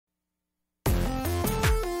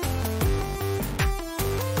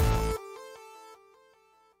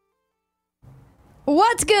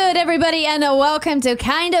What's good, everybody, and welcome to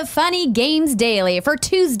Kind of Funny Games Daily for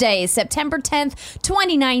Tuesday, September 10th,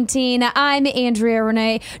 2019. I'm Andrea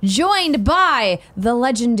Renee, joined by the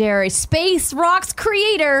legendary Space Rocks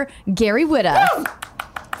creator, Gary Whitta.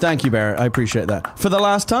 Thank you, Barrett. I appreciate that. For the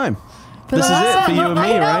last time. This is it for you and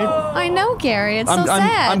me, right? I know, Gary. It's so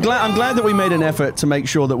sad. I'm glad that we made an effort to make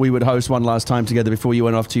sure that we would host one last time together before you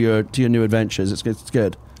went off to your new adventures. It's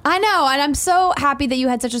good. I know, and I'm so happy that you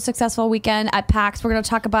had such a successful weekend at PAX. We're going to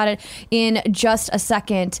talk about it in just a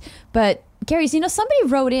second. But, Gary, so, somebody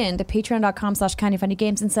wrote in to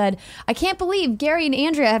patreon.com/kindoffunnygames and said, I can't believe Gary and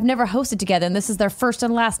Andrea have never hosted together, and this is their first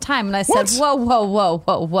and last time. And I said,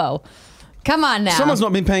 whoa. Come on now. Someone's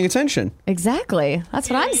not been paying attention. Exactly. That's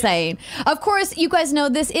what I'm saying. Of course, you guys know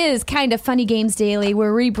this is Kind of Funny Games Daily,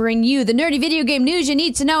 where we bring you the nerdy video game news you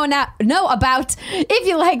need to know about. If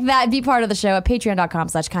you like that, be part of the show at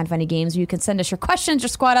patreon.com/kindoffunnygames, where you can send us your questions, your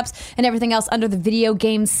squad ups, and everything else under the video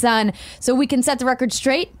game sun, so we can set the record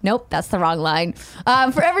straight. Nope, that's the wrong line.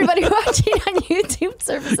 For everybody watching on YouTube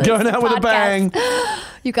services. Going out with a bang.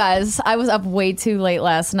 You guys, I was up way too late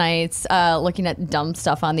last night looking at dumb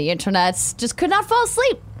stuff on the internet. Just could not fall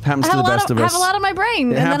asleep. Happens to the best of us. I have a lot on my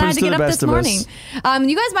brain, and then I had to get up this morning.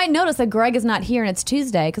 You guys might notice that Greg is not here, and it's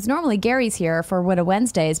Tuesday, because normally Gary's here for Whitta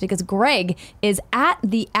Wednesdays, because Greg is at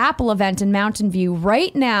the Apple event in Mountain View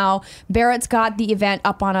right now. Barrett's got the event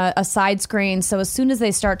up on a side screen, so as soon as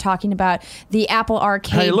they start talking about the Apple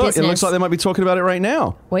Arcade Hey, look, business, it looks like they might be talking about it right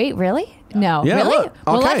now. Wait, really? No, yeah, really? Look,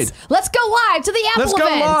 arcade. Well, let's go live to the Apple event.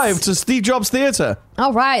 Let's go live to Steve Jobs Theater.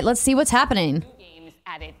 All right, let's see what's happening. Games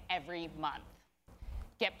added every month.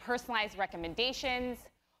 Get personalized recommendations,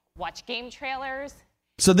 watch game trailers.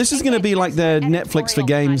 So this is going to be like their Netflix for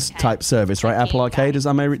games type service, right? Apple Arcade,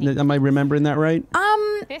 am I remembering that right?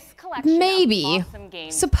 This collection maybe. of awesome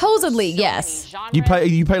games, Supposedly, so yes. You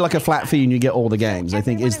pay like a flat fee and you get all the games. I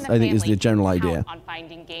think is the general idea.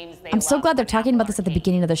 I'm so glad they're talking about this at the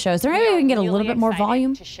beginning of the show. Is there any way we can get a little bit more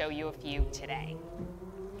volume? To show you a few today.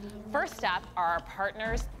 First up are our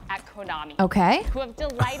partners at Konami. Okay. Who have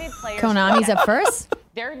delighted players. Konami's up first.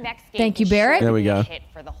 Their next game Thank you, Barrett. There we go. A hit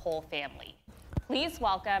for the whole family. Please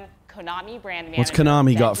welcome Konami brand manager. What's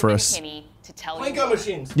Konami got for us? To tell Plinko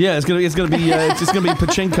machines. Yeah, it's gonna be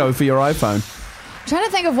pachinko for your iPhone. I'm trying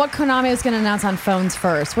to think of what Konami was going to announce on phones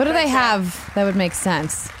first. What do they have that would make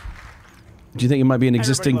sense? Do you think it might be an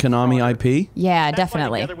existing Konami IP? Yeah, That's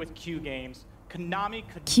definitely. Why together with Q Games, Konami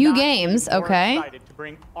could Q not Games, be more okay. excited to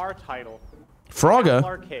bring our title, Frogger. Apple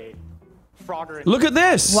Arcade. Frogger and Look at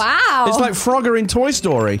this! Wow. It's like Frogger in Toy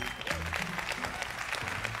Story.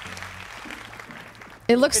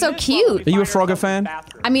 It looks so cute. Are you a Frogger fan?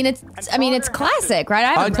 I mean, it's classic, right?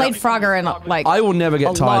 I haven't played Frogger in like I will never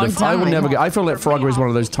get tired of. long time. I feel like Frogger is one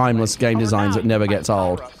of those timeless game designs that never gets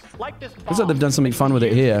old. Looks like they've done something fun with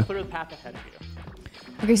it here. Clear the path ahead of you.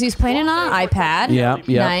 Okay, so he's playing it on an iPad. Yeah. That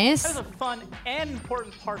Nice. is a fun and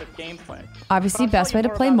important part of gameplay. Obviously, But I'll best tell way you to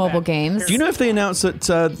more play about mobile that. games. Do you know if they announced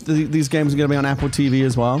that these games are going to be on Apple TV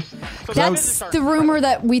as well? That's the rumor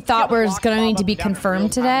that we thought was going to be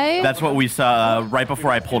confirmed today. That's what we saw right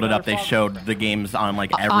before I pulled it up. They showed the games on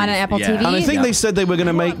like every On an Apple TV? And I think they said they were going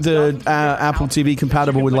to make the Apple TV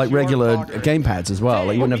compatible with like regular gamepads as well.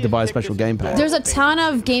 Like you wouldn't have to buy a special gamepad. There's a ton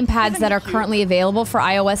of gamepads that are currently available for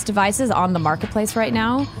iOS devices on the marketplace right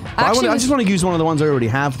now. I just want to use one of the ones I already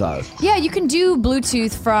have, though. Yeah, you can do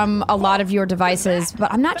Bluetooth from a lot of your devices,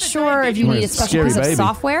 but I'm not sure if you need a special Scary piece of baby.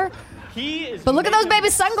 software. But look at those baby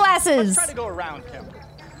sunglasses. Let's try to go around him.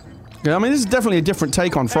 Yeah, I mean, this is definitely a different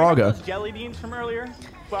take on Frogger. Those jelly beans from earlier?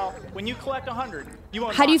 Well, when you collect 100, you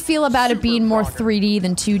won't. How do you feel about it being more 3D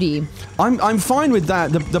than 2D? I'm fine with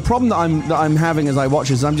that. The problem that I'm having as I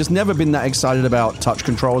watch is I'm just never been that excited about touch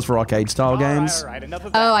controls for arcade style games. All right, enough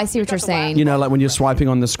of Oh, that. I see what We you're got the saying. You know, like when you're swiping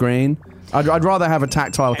on the screen. I'd rather have a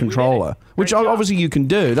tactile controller, which Great job. obviously you can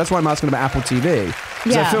do. That's why I'm asking about Apple TV.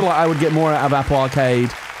 Because I Yeah. feel like I would get more out of Apple Arcade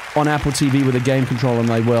on Apple TV with a game controller than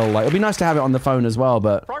they will. Like, it'd be nice to have it on the phone as well,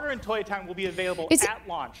 but... Frogger and Toy Town will be available Is it- at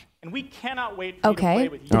launch, and we cannot wait for you to play Okay.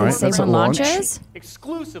 with you. Did All they right, say that's when at launch. launches?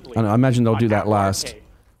 Exclusively. I imagine they'll on do that Apple last. Arcade.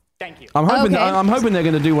 Thank you. I'm hoping, Okay. I'm hoping they're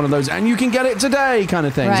going to do one of those, and you can get it today kind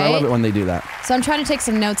of things. I Right. love it when they do that. So I'm trying to take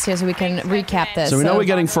some notes here so we can recap this. So we know we're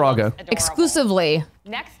getting Frogger. exclusively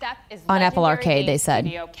Next up is on Apple legendary Arcade, they game said.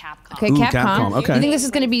 studio Capcom. Okay, Ooh, Capcom. Capcom, okay. You think this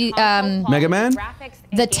is going to be Mega Man?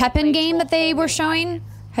 the Teppen game that they were showing?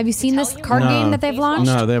 Have you seen this card game that they've launched?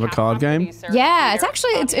 No, they have a card game? Yeah, it's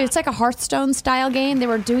actually it's like a Hearthstone style game. They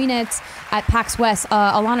were doing it at PAX West.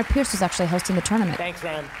 Alana Pierce was actually hosting the tournament. Thanks,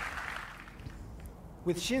 Ram.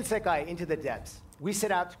 With Shinsekai Into the Depths, We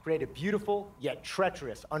set out to create a beautiful yet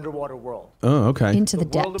treacherous underwater world. Oh, okay. Into the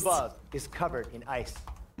world depths. above is covered in ice.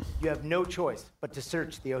 You have no choice but to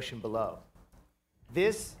search the ocean below.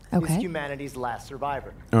 This Okay. is humanity's last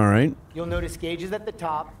survivor. All right. You'll notice gauges at the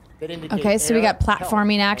top that indicate Okay, so we air, got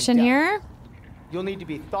platforming health, action and depth. here. You'll need to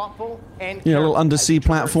be thoughtful and Yeah, a little careful as undersea you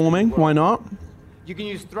traverse the platforming. world. Why not? You can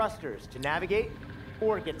use thrusters to navigate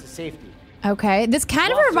or get to safety. Okay, this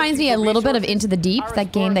kind of While reminds me a searching for little bit of resources, Into the Deep, our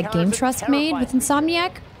that game that explorer Game encounters a Trust made with terrifying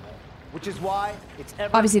Insomniac. which is why it's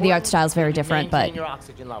ever Obviously, the art important style is very that you different, maintain but- your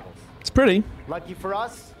oxygen levels. It's pretty. Lucky for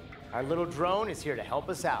us, our little drone is here to help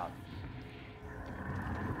us out.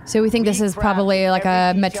 So we think this We is crafted probably like a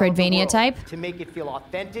every detail of the Metroidvania world type. to make it feel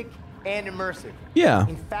authentic and immersive. Yeah.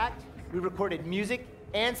 In fact, we recorded music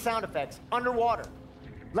and sound effects underwater.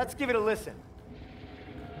 Let's give it a listen.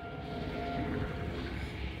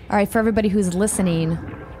 All right, for everybody who's listening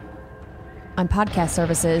on podcast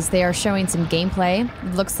services, they are showing some gameplay.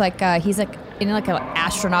 It looks like he's like in like an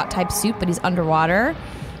astronaut type suit, but he's underwater.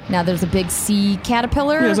 Now there's a big sea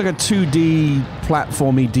caterpillar. Yeah, it's like a 2D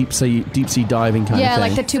platformy deep sea diving kind Yeah, of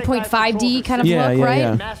like thing. the 2.5D kind of Yeah, look, yeah, right?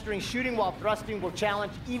 yeah. Mastering shooting while thrusting will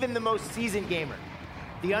challenge even the most seasoned gamer.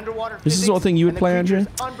 The underwater This is the sort of thing you would play, Andrea?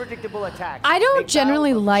 Unpredictable attacks I don't make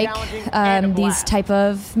generally battle both like challenging and a these blast. type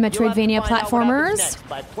of You'll have to Metroidvania find out what happens platformers. next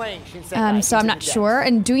by playing Shinsekai So I'm Into not the sure. Depths.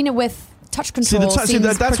 And doing it with touch controls See,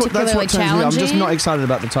 seems that's what particularly turns me. I'm challenging. just not excited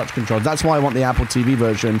about the touch controls. That's why I want the Apple TV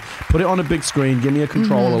version. Put it on a big screen. Give me a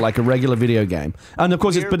controller like a regular video game. And of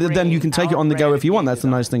course, but then you can take it on the go if you want. That's the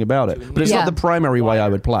nice thing about it. But it's Yeah. not the primary way I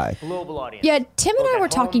would play. Global audience. Yeah, Tim and Both I at were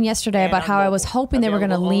talking home yesterday and about on how I was mobile. hoping they were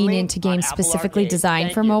going to Available lean only into on games Apple specifically Arcade. designed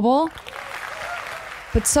Thank for you. mobile.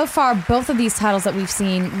 But so far, both of these titles that we've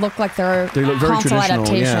seen look like they're They look very console traditional,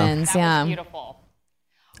 yeah. adaptations. That Yeah. was beautiful.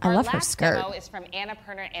 I Our love her last skirt. demo is from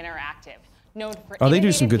Annapurna Interactive, known for Oh, they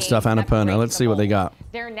do some innovative good stuff, games that Annapurna. break Let's the see what they mold. got.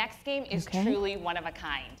 Their next game is Okay. truly one of a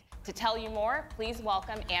kind. To tell you more, please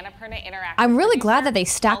welcome Annapurna Interactive. I'm really producer, glad that they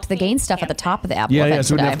stacked the Kelsey game stuff at the Hampton. top of the Apple Yeah, event yeah.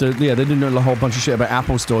 So we today. didn't have to. Yeah, they didn't know a whole bunch of shit about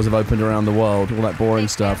Apple stores have opened around the world. All that boring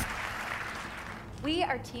stuff. We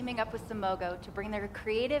are teaming up with Simogo to bring their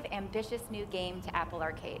creative, ambitious new game to Apple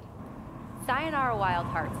Arcade. Sayonara Wild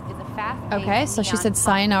Hearts is a fast-paced Okay, so she neon said pop.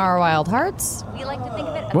 Sayonara Wild Hearts. We like to think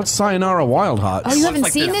of it as What's a Sayonara Wild Hearts? Oh, you haven't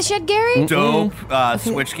like seen this- this yet, Gary? Dope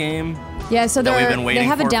Switch game. Yeah, so that we've they're, been they waiting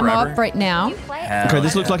have a for demo forever. up right now. You play Hell Okay,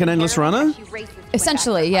 this looks like an endless runner? She races to win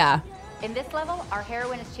Essentially, back. yeah. In this level, our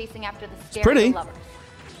heroine is chasing after the stereo pretty. lovers.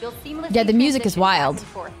 You'll seamlessly Yeah, the music is transition back wild. and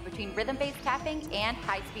forth between rhythm-based tapping and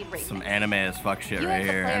high-speed racing. Some anime as fuck shit You right as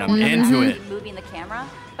the here, player and will I'm never into actually it. be moving the camera,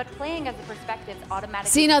 but playing as the perspectives automatically.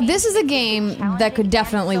 See, now this is a change, game making it that could challenging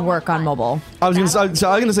definitely and so work much on fun. mobile. I was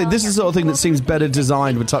going to say this is the sort of thing that seems better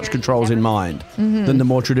designed with touch controls in mind than the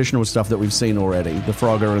more traditional stuff that we've seen already, the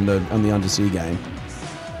Frogger and the Undersea game.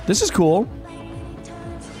 This is cool.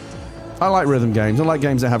 I like rhythm games. I like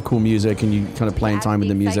games that have cool music and you kind of play in time with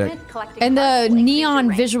the music. And the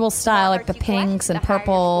neon visual style, like the pinks and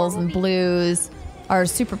purples and blues, are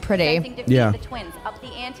super pretty. Yeah. The twins up the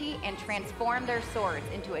ante and transform their swords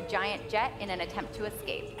into a giant jet in an attempt to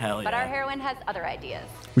escape. Hell But yeah. our heroine has other ideas.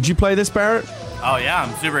 Would you play this, Barrett? Oh yeah,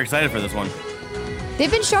 I'm super excited for this one.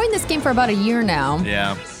 They've been showing this game for about a year now.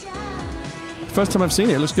 Yeah. First time I've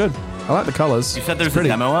seen it. It looks good. I like the colors. You said there's It's a pretty.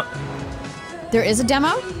 demo up? There is a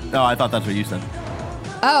demo? No, I thought that's what you said.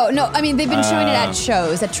 Oh, no, I mean, they've been showing it at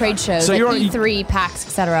shows, at trade shows, So at you're on- E3, PAX,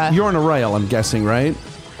 etc. You're on a rail, I'm guessing, right?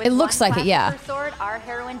 With It looks one like it, clap yeah. of her sword, our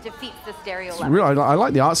heroine defeats the stereo lover. Really, I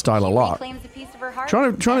like the art style a She lot. reclaims a piece of her heart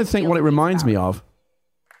Trying to and think what it steals reminds me power. of.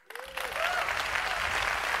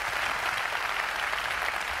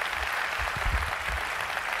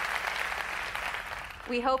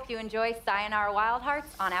 We hope you enjoy Sayonara Wild Hearts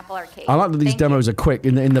on Apple Arcade. I like that these Thank you. demos are quick.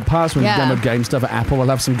 In the past, when Yeah. we demoed game stuff at Apple, we'll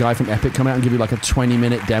have some guy from Epic come out and give you like a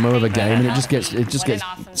 20-minute demo of a game, and it just gets What an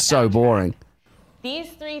awesome so soundtrack. boring. These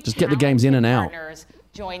three Just get the games in and out. partners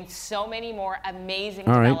joined so many more amazing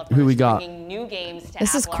All right, developers who we got? bringing new games to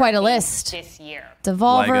This is Apple quite a Arcade list. this year.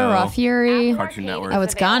 Devolver, Lego. Raw Fury. Cartoon Network. Oh,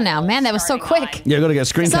 it's gone now. Man, that was so Starting quick. on Yeah, got to get a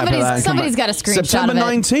screen cap of that. and come Somebody's back. got a screenshot September of it.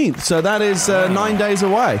 19th, so that is 9 days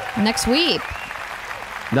away. Next week.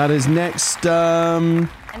 That is next. And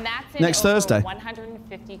that's in Next over Thursday.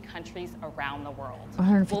 150 countries around the world.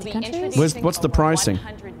 150 we'll be countries? introducing What's the over pricing?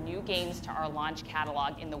 100 new games to our launch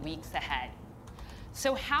catalog in the weeks ahead.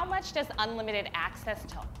 So how much does unlimited access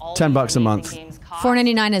to all $10 these a amazing month. games cost?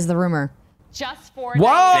 $4.99 is the rumor. Just $4.99 Whoa!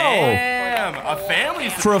 Damn, for the a whole family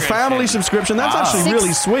family. For a family subscription, that's Wow. actually really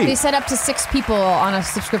They sweet. set up to 6 people on a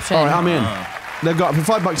subscription. All right, I'm in. They've got for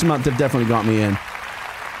 $5 a month. They've definitely got me in.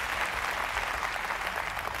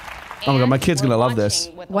 Oh my God, my And kid's we're gonna love this.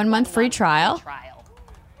 launching with a 1 month free trial.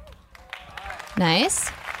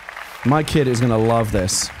 Nice. My kid is going to love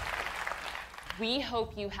this. We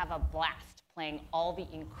hope you have a blast playing all the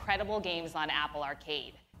incredible games on Apple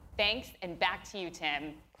Arcade. Thanks, and back to you,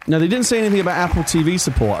 Tim. No, they didn't say anything about Apple TV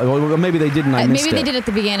support. Or maybe they did and I missed Maybe they it. did at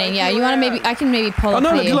the beginning. Yeah, you want to maybe? I can maybe pull Oh, up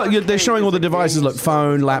no, the... look, they're showing all the devices. Look,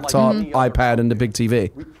 phone, laptop, iPad, and the big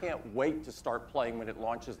TV. We can't wait to start playing when it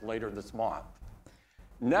launches later this month.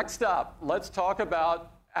 Next up, let's talk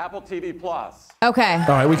about Apple TV Plus. Okay. All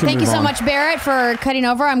right, we can Thank move you so on. much, Barrett, for cutting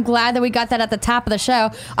over. I'm glad that we got that at the top of the show.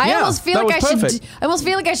 I Yeah, almost feel that like was perfect. I almost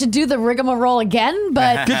feel like I should do the rigmarole again,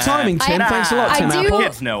 but Good timing, Tim. Thanks a lot, Tim I do, Apple.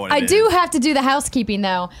 Kids know what it I is. do have to do the housekeeping,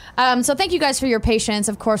 though. So thank you guys for your patience.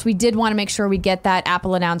 Of course, we did want to make sure we get that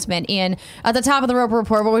Apple announcement in at the top of the Roper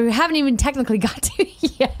Report, but we haven't even technically got to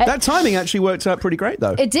it yet. That timing actually worked out pretty great,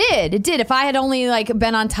 though. It did. It did. If I had only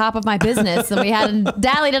been on top of my business and we hadn't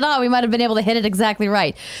dallied at all, we might have been able to hit it exactly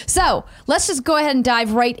right. So let's just go ahead and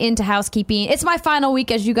dive right into housekeeping. It's my final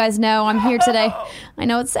week, as you guys know. I'm here today. I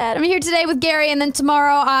know it's sad. I'm here today with Gary, and then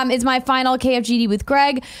tomorrow is my final KFGD with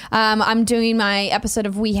Greg. I'm doing my episode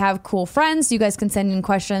of We Have Cool Friends. You guys can send in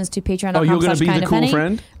questions to patreon.com. Oh, you're going to be the cool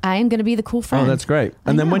friend? I am going to be the cool friend. Oh, that's great.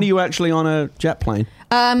 And then when are you actually on a jet plane?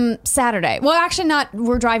 Saturday. Well, actually not.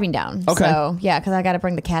 We're driving down. Okay. So, yeah, because I got to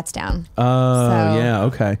bring the cats down. Oh, So- yeah,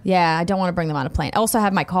 okay. Yeah, I don't want to bring them on a plane. I also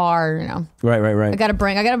have my car, Right. I gotta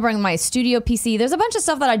bring my studio PC. There's a bunch of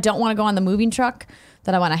stuff that I don't want to go on the moving truck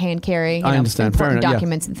that I want to hand carry. I understand. Fair Important enough, yeah.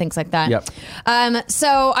 documents and things like that. Yep.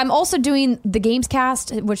 So I'm also doing the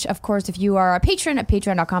Gamescast, which of course, if you are a patron at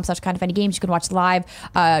patreon.com/kindoffunnygames, you can watch live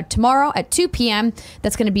tomorrow at 2 p.m.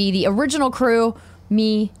 That's going to be the original crew,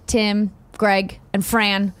 me, Tim, Greg, and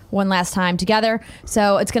Fran one last time together.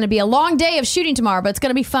 So it's going to be a long day of shooting tomorrow, but it's going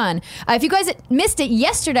to be fun. If you guys missed it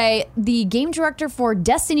yesterday, the game director for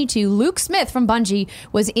Destiny 2, Luke Smith from Bungie,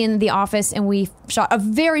 was in the office, and we shot a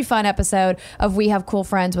very fun episode of We Have Cool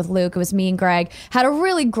Friends with Luke. It was me and Greg. Had a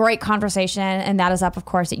really great conversation, and that is up, of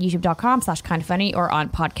course, at youtube.com/kindoffunny or on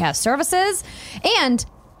podcast services. And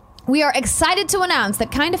we are excited to announce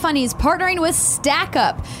that Kinda Funny is partnering with Stack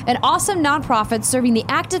Up, an awesome nonprofit serving the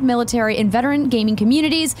active military and veteran gaming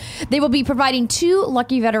communities. They will be providing 2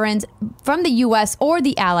 lucky veterans from the U.S. or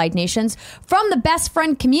the allied nations from the Best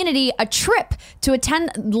Friend community a trip to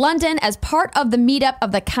attend London as part of the meetup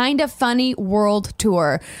of the Kinda Funny World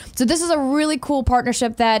Tour. So this is a really cool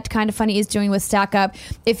partnership that Kinda Funny is doing with Stack Up.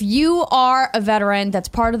 If you are a veteran that's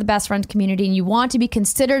part of the Best Friend community and you want to be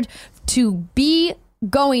considered to be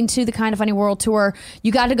going to the Kinda Funny World Tour,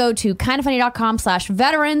 you got to go to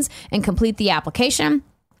kindafunny.com/veterans and complete the application.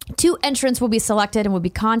 2 entrants will be selected and will be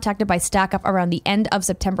contacted by Stack Up around the end of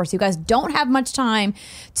September. So you guys don't have much time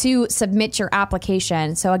to submit your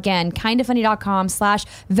application. So again,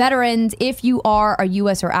 kindafunny.com/veterans if you are a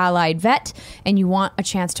U.S. or allied vet and you want a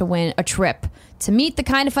chance to win a trip to meet the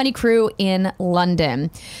Kinda Funny crew in London.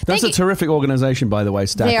 That's a terrific organization, by the way,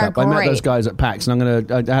 Stack They are Up. I met great. those guys at PAX,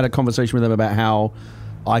 and I had a conversation with them about how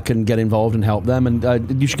I can get involved and help them. And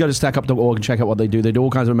you should go to stackup.org and check out what they do. They do all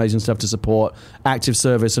kinds of amazing stuff to support active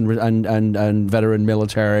service and veteran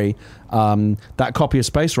military. That copy of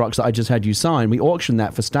Space Rocks that I just had you sign, we auctioned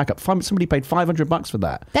that for Stack Up. Somebody paid $500 for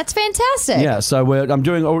that. That's fantastic. Yeah, so I'm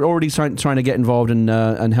already trying to get involved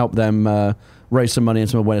and help them raise some money and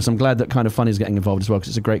some awareness. I'm glad that Kinda Funny is getting involved as well, because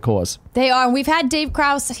it's a great cause. They are. We've had Dave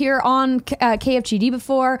Krause here on KFGD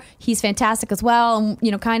before. He's fantastic as well. And,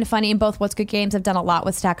 Kinda Funny and both What's Good Games have done a lot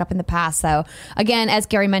with Stack Up in the past. So, again, as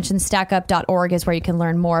Gary mentioned, stackup.org is where you can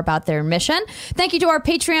learn more about their mission. Thank you to our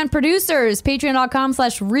Patreon producers,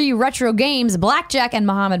 patreon.com/re-retro-games, Blackjack and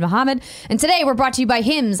Muhammad. And today we're brought to you by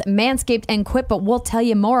Hims, Manscaped, and Quip, but we'll tell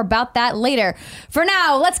you more about that later. For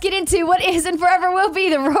now, let's get into what is and forever will be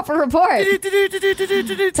the Roper Report.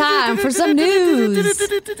 Time for some news.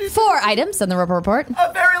 4 items on the Roper Report.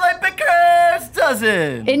 A very light Baker's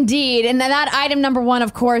dozen. Indeed. And that item number 1,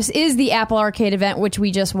 of course, is the Apple Arcade event, which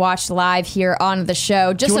we just watched live here on the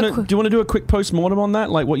show. Do you want to do a quick post-mortem on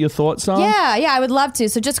that? Like what your thoughts are? Yeah, I would love to.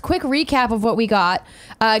 So just a quick recap of what we got.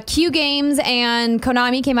 Q Games and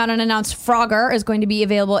Konami came out and announced Frogger is going to be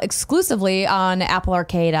available exclusively on Apple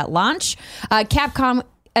Arcade at launch. Capcom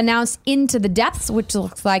announced Into the Depths, which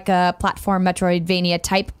looks like a platform Metroidvania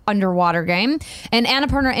type underwater game. And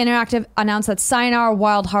Annapurna Interactive announced that Sayonara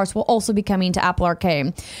Wild Hearts will also be coming to Apple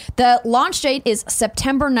Arcade. The launch date is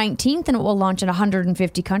September 19th, and it will launch in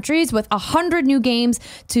 150 countries with 100 new games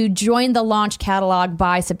to join the launch catalog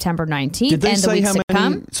by September 19th. Did they and the say weeks how to many?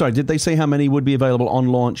 come. Sorry, did they say how many would be available on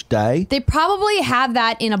launch day? They probably have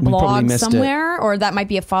that in a probably blog missed somewhere, or that might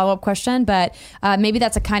be a follow-up question, but maybe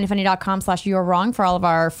that's a kindoffunny.com/you're wrong for all of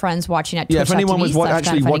our our friends watching at Yeah, if anyone was twitch.tv/kindafunnygames.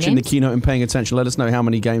 actually watching the keynote and paying attention, let us know how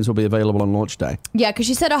many games will be available on launch day. Yeah, because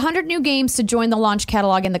she said 100 new games to join the launch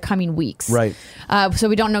catalog in the coming weeks. Right. So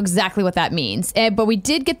we don't know exactly what that means. But we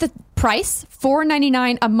did get the price,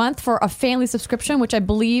 $4.99 a month for a family subscription, which I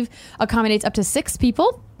believe accommodates up to 6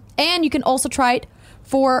 people. And you can also try it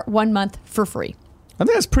for 1 month for free. I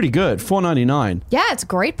think that's pretty good. $4.99. Yeah, it's a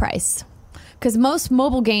great price. Because most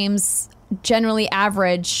mobile games generally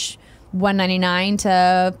average $1.99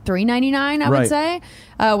 to $3.99, I would Right. say.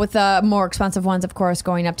 With the more expensive ones, of course,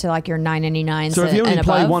 going up to like your $9.99. So if you only and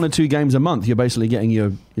play above. 1 or 2 games a month, you're basically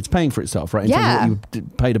getting it's paying for itself, right? In terms of what you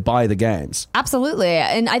pay to buy the games. Absolutely.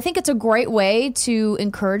 And I think it's a great way to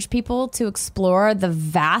encourage people to explore the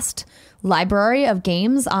vast library of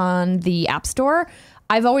games on the App Store.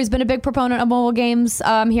 I've always been a big proponent of mobile games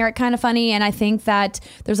here at Kinda Funny, and I think that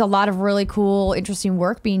there's a lot of really cool, interesting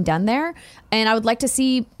work being done there. And I would like to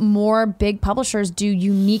see more big publishers do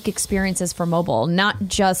unique experiences for mobile, not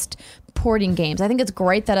just porting games. I think it's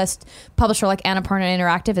great that a publisher like Annapurna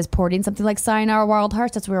Interactive is porting something like Sayonara Wild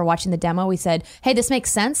Hearts. That's when we were watching the demo. We said, hey, this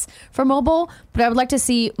makes sense for mobile, but I would like to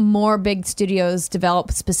see more big studios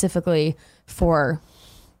develop specifically for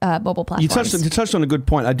mobile platforms. You touched on a good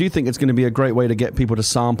point. I do think it's going to be a great way to get people to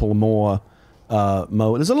sample more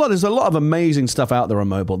mobile. There's a lot of amazing stuff out there on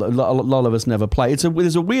mobile that a lot of us never play.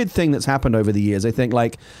 There's a weird thing that's happened over the years. I think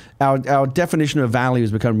like our definition of value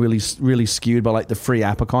has become really skewed by like the free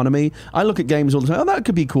app economy. I look at games all the time. Oh, that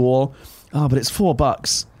could be cool. Oh, but it's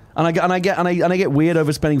 $4. And I get weird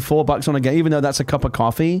over spending $4 on a game, even though that's a cup of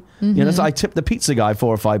coffee. Mm-hmm. You know, so I tip the pizza guy $4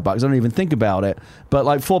 or $5. I don't even think about it. But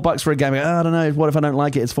like $4 for a game, I don't know. What if I don't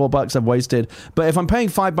like it? It's $4 I've wasted. But if I'm paying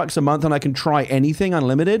 $5 a month and I can try anything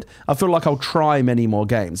unlimited, I feel like I'll try many more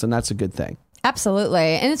games, and that's a good thing.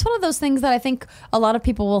 Absolutely. And it's one of those things that I think a lot of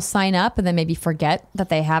people will sign up and then maybe forget that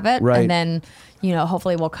they have it. Right. And then,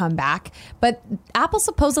 hopefully will come back. But Apple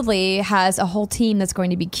supposedly has a whole team that's going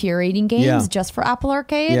to be curating games just for Apple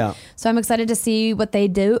Arcade. Yeah. So I'm excited to see what they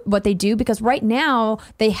do, because right now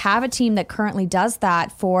they have a team that currently does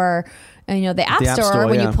that for the App Store.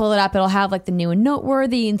 When you pull it up, it'll have like the new and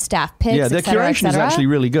noteworthy and staff picks. Yeah, their curation is actually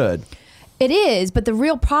really good. It is, but the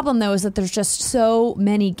real problem, though, is that there's just so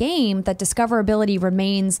many games that discoverability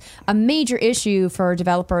remains a major issue for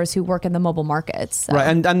developers who work in the mobile markets. So. Right,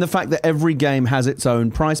 and the fact that every game has its own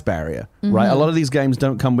price barrier, right? Mm-hmm. A lot of these games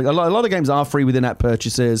don't come with... A lot of games are free with in-app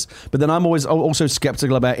purchases, but then I'm always also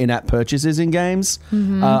skeptical about in-app purchases in games.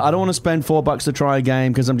 Mm-hmm. I don't want to spend $4 to try a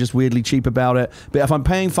game because I'm just weirdly cheap about it. But if I'm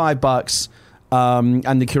paying $5...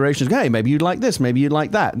 and the curation is, hey, maybe you'd like this, maybe you'd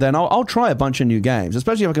like that, then I'll try a bunch of new games,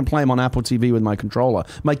 especially if I can play them on Apple TV with my controller.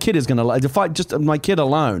 My kid is going to like, just my kid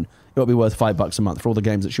alone, it'll be worth $5 a month for all the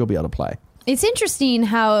games that she'll be able to play. It's interesting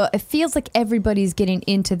how it feels like everybody's getting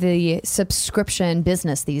into the subscription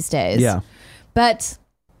business these days. Yeah. But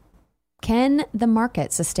can the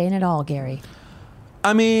market sustain it all, Gary?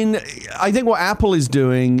 I mean, I think what Apple is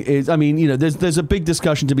doing is, there's a big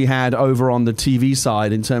discussion to be had over on the TV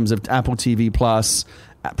side in terms of Apple TV Plus,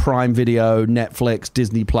 Prime Video, Netflix,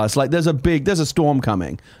 Disney Plus. Like, there's a storm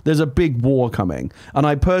coming. There's a big war coming. And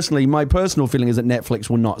my personal feeling is that Netflix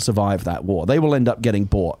will not survive that war. They will end up getting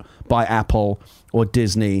bought by Apple or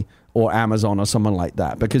Disney or Amazon or someone like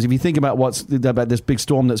that. Because if you think about about this big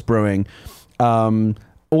storm that's brewing, all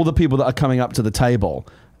the people that are coming up to the table,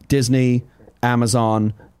 Disney,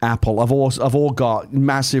 Amazon, Apple have all got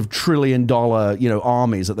massive $1 trillion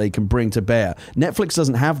armies that they can bring to bear. Netflix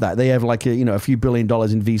doesn't have that. They have like a few $1 billion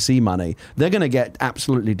in VC money. They're going to get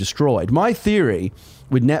absolutely destroyed. My theory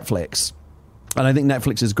with Netflix, and I think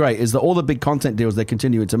Netflix is great, is that all the big content deals they're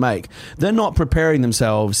continuing to make, they're not preparing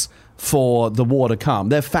themselves for the war to come.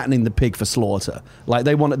 They're fattening the pig for slaughter. Like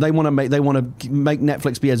they want to make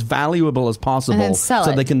Netflix be as valuable as possible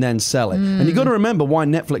so they can then sell it. And you got to remember why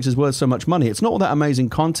Netflix is worth so much money. It's not all that amazing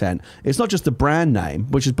content. It's not just the brand name,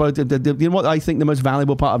 which is both. You know what I think the most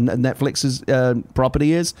valuable part of Netflix's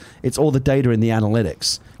property is? It's all the data in the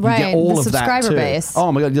analytics. You get all of that too. Base.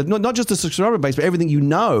 Oh my god! Not just the subscriber base, but everything you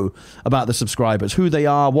know about the subscribers, who they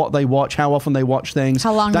are, what they watch, how often they watch things,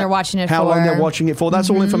 how long they're watching it for. How long they're watching it for. That's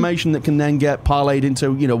all information that can then get parlayed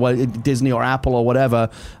into Disney or Apple or whatever.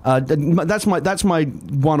 That's my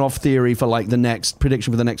one-off theory for like the next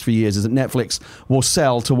prediction for the next few years is that Netflix will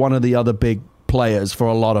sell to one of the other big players for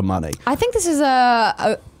a lot of money. I think this is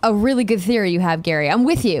a really good theory you have, Gary. I'm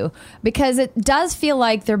with you because it does feel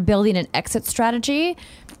like they're building an exit strategy.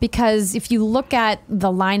 Because if you look at the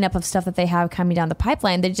lineup of stuff that they have coming down the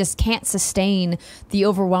pipeline, they just can't sustain the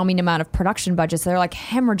overwhelming amount of production budgets. They're like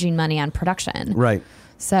hemorrhaging money on production. Right.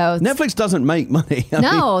 So Netflix doesn't make money.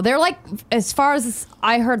 No, they're like, as far as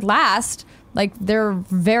I heard last, Like, they're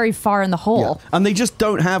very far in the hole. Yeah. And they just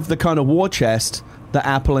don't have the kind of war chest that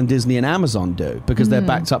Apple and Disney and Amazon do, because they're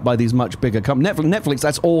backed up by these much bigger companies. Netflix,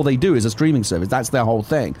 that's all they do is a streaming service. That's their whole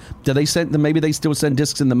thing. Do they send? Maybe they still send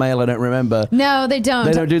discs in the mail. I don't remember. No, they don't.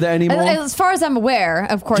 They don't do that anymore? As far as I'm aware,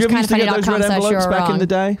 of course. Do you ever used to get those red envelopes back in the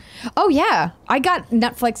day? Oh, yeah. I got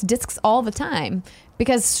Netflix discs all the time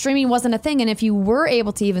because streaming wasn't a thing. And if you were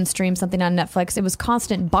able to even stream something on Netflix, it was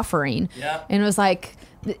constant buffering. Yeah. And it was like...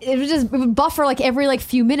 It would buffer like every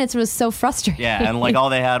few minutes. It was so frustrating. Yeah, and like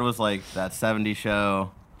all they had was like that 70s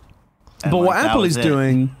show. And, But like, what that Apple was is it.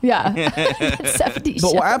 doing... Yeah. 70s But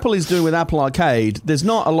show. what Apple is doing with Apple Arcade, there's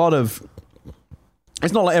not a lot of...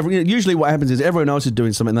 It's not like usually what happens is everyone else is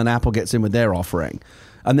doing something, then Apple gets in with their offering.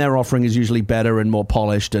 And their offering is usually better and more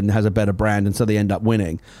polished and has a better brand, and so they end up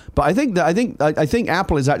winning. But I think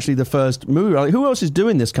Apple is actually the first mover. Like, who else is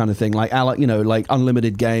doing this kind of thing? Like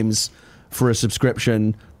unlimited games for a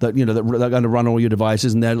subscription that that they're going to run all your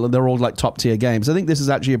devices, and they're all like top tier games. I think this is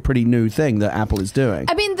actually a pretty new thing that Apple is doing.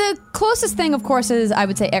 I mean, the closest thing, of course, is I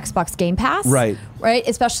would say Xbox Game Pass. Right.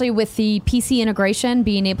 Especially with the PC integration,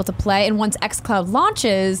 being able to play. And once xCloud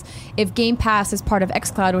launches, if Game Pass is part of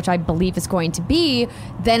xCloud, which I believe is going to be,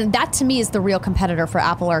 then that to me is the real competitor for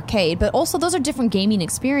Apple Arcade. But also, those are different gaming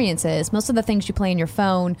experiences. Most of the things you play on your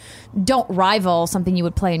phone don't rival something you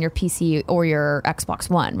would play on your PC or your Xbox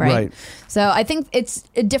One, right? So I think it's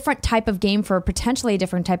a different type of game for potentially a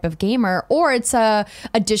different type of gamer, or it's a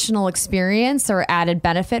additional experience or added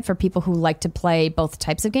benefit for people who like to play both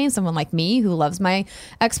types of games. Someone like me who loves my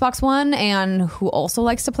Xbox One and who also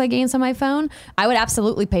likes to play games on my phone. I would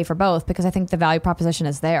absolutely pay for both because I think the value proposition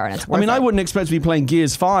is there and it's worth it. I wouldn't expect to be playing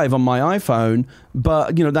Gears 5 on my iPhone,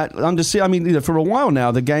 but that Undersea. I mean, for a while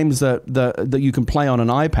now, the games that you can play on an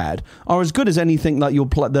iPad are as good as anything that you'll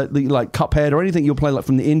play, like Cuphead or anything you'll play like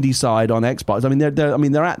from the indie side on Xbox. I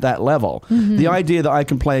mean, they're at that level. Mm-hmm. The idea that I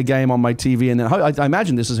can play a game on my TV, and then I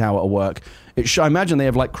imagine this is how it'll work. I imagine they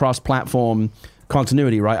have like cross-platform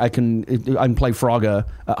continuity, right? I can play Frogger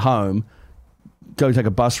at home, go take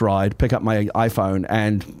a bus ride, pick up my iPhone,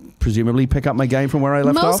 and presumably pick up my game from where I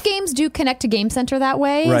left off. Most games do connect to Game Center that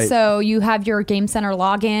way. Right. So you have your Game Center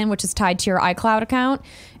login, which is tied to your iCloud account.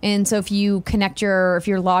 And so if you if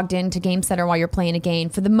you're logged into Game Center while you're playing a game,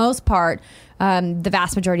 for the most part, the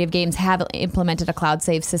vast majority of games have implemented a cloud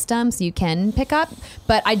save system, so you can pick up.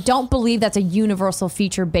 But I don't believe that's a universal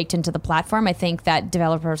feature baked into the platform. I think that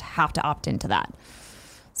developers have to opt into that.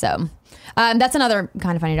 So that's another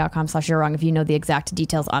kindoffunny.com/you're wrong if you know the exact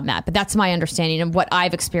details on that. But that's my understanding of what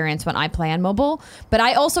I've experienced when I play on mobile. But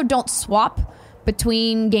I also don't swap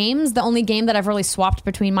between games. The only game that I've really swapped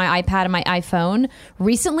between my iPad and my iPhone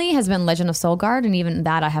recently has been Legend of Soulguard, and even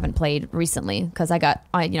that I haven't played recently because I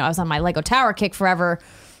was on my Lego Tower kick forever,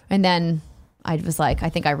 and then I was like, I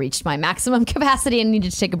think I reached my maximum capacity and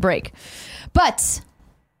needed to take a break. But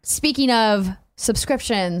speaking of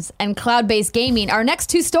subscriptions and cloud-based gaming, our next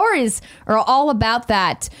two stories are all about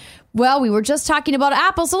that. Well, we were just talking about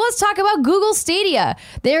Apple, so let's talk about Google Stadia.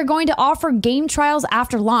 They are going to offer game trials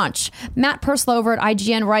after launch. Matt Purslow over at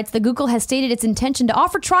IGN writes that Google has stated its intention to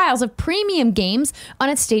offer trials of premium games on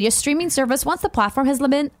its Stadia streaming service once the platform has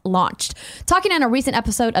been launched. Talking on a recent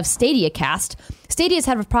episode of Stadia Cast, Stadia's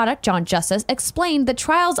head of product, John Justice, explained that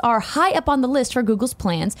trials are high up on the list for Google's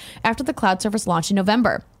plans after the cloud service launched in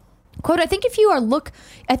November. Quote, I think if you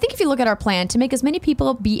look at our plan to make as many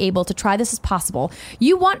people be able to try this as possible,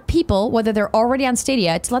 you want people, whether they're already on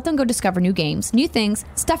Stadia, to let them go discover new games, new things,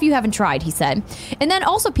 stuff you haven't tried, he said. And then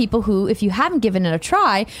also people who, if you haven't given it a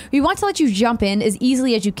try, we want to let you jump in as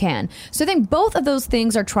easily as you can. So I think both of those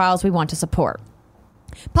things are trials we want to support.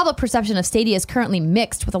 Public perception of Stadia is currently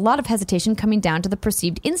mixed, with a lot of hesitation coming down to the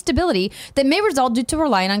perceived instability that may result due to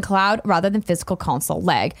relying on cloud rather than physical console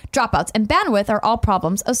lag. Dropouts and bandwidth are all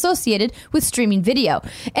problems associated with streaming video,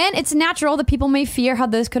 and it's natural that people may fear how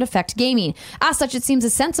this could affect gaming. As such, it seems a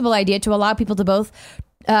sensible idea to allow people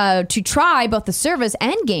to try both the service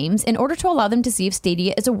and games in order to allow them to see if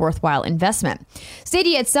Stadia is a worthwhile investment.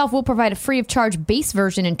 Stadia itself will provide a free-of-charge base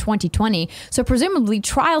version in 2020, so presumably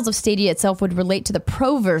trials of Stadia itself would relate to the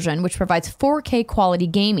Pro version, which provides 4K quality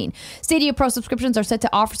gaming. Stadia Pro subscriptions are set to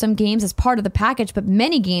offer some games as part of the package, but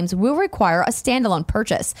many games will require a standalone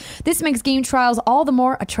purchase. This makes game trials all the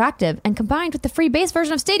more attractive, and combined with the free base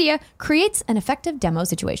version of Stadia, creates an effective demo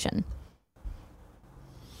situation.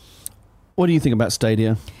 What do you think about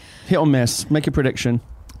Stadia? Hit or miss? Make a prediction.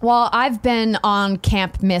 Well, I've been on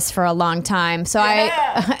Camp Miss for a long time, so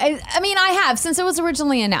I mean, I have since it was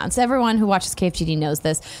originally announced. Everyone who watches KFGD knows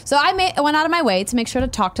this. So I went out of my way to make sure to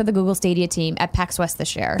talk to the Google Stadia team at PAX West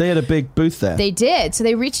this year. They had a big booth there. They did. So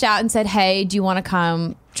they reached out and said, "Hey, do you want to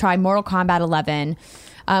come try Mortal Kombat 11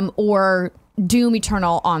 or Doom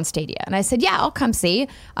Eternal on Stadia. And I said, yeah, I'll come see.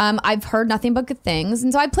 I've heard nothing but good things.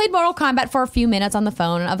 And so I played Mortal Kombat for a few minutes on the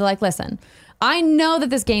phone. And I was like, listen, I know that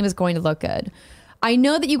this game is going to look good. I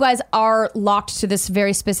know that you guys are locked to this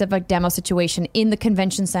very specific demo situation in the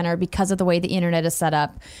convention center because of the way the internet is set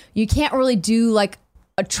up. You can't really do like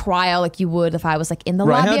a trial like you would if I was like in the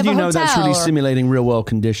lobby of a hotel. How do you know that's really simulating real world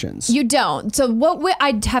conditions? You don't. So what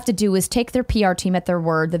I'd have to do is take their PR team at their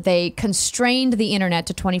word that they constrained the internet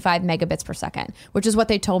to 25 megabits per second, which is what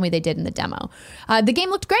they told me they did in the demo. The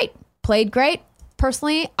game looked great, played great.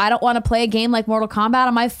 Personally, I don't want to play a game like Mortal Kombat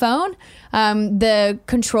on my phone. The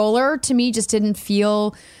controller to me just didn't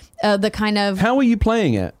feel the kind of. How are you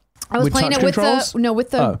playing it? I was playing it with controls?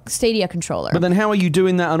 the Stadia controller. But then how are you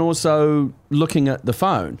doing that and also looking at the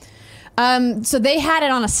phone? So they had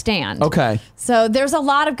it on a stand. Okay. So there's a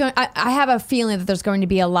lot of I have a feeling that there's going to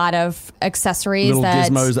be a lot of accessories, little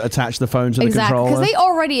gizmos that attach the phone to the controller. Because they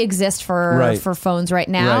already exist for phones right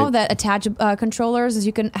now Right. that attach controllers. As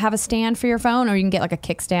you can have a stand for your phone, or you can get like a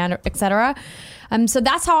kickstand, etc. So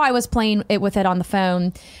that's how I was playing it with it on the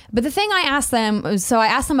phone. But the thing I asked them,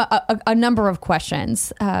 a number of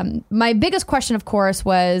questions. My biggest question, of course,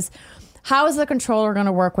 was, how is the controller going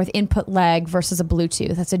to work with input lag versus a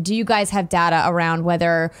Bluetooth? I said, do you guys have data around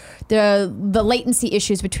whether the latency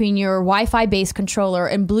issues between your Wi-Fi based controller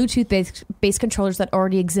and Bluetooth based controllers that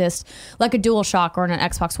already exist, like a DualShock or an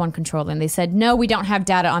Xbox One controller? And they said, no, we don't have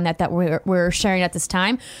data on that we're sharing at this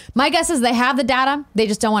time. My guess is they have the data. They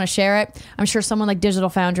just don't want to share it. I'm sure someone like Digital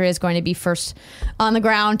Foundry is going to be first on the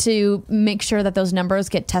ground to make sure that those numbers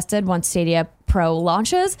get tested once Stadia Pro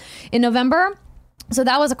launches in November. So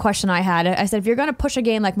that was a question I had. I said, if you're going to push a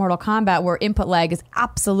game like Mortal Kombat where input lag is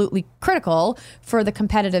absolutely critical for the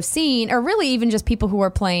competitive scene, or really even just people who are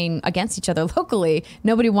playing against each other locally,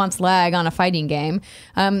 nobody wants lag on a fighting game.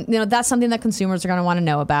 That's something that consumers are going to want to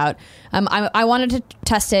know about. I wanted to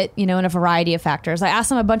test it, in a variety of factors. I asked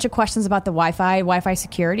them a bunch of questions about the Wi-Fi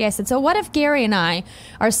security. I said, so what if Gary and I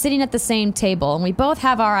are sitting at the same table and we both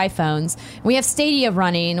have our iPhones, and we have Stadia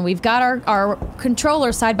running, and we've got our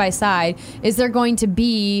controllers side by side? Is there going to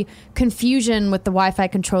be confusion with the Wi-Fi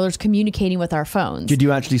controllers communicating with our phones? Did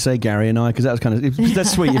you actually say Gary and I? Because that was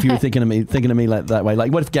that's sweet if you were thinking of me like that way.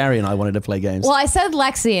 Like, what if Gary and I wanted to play games? Well, I said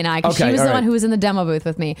Lexi and I, because she was the one who was in the demo booth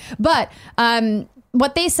with me. But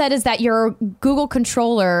what they said is that your Google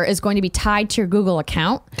controller is going to be tied to your Google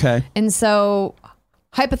account. Okay. And so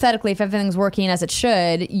hypothetically, if everything's working as it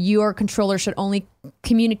should, your controller should only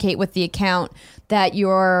communicate with the account that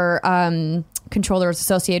your controller is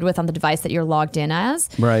associated with on the device that you're logged in as.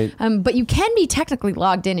 Right. But you can be technically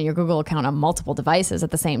logged in your Google account on multiple devices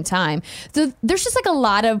at the same time. So there's just like a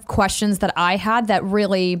lot of questions that I had that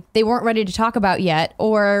really they weren't ready to talk about yet,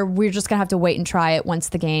 or we're just going to have to wait and try it once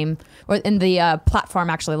the game and the platform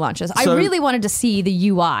actually launches. I really wanted to see the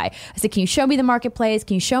UI. I said, can you show me the marketplace?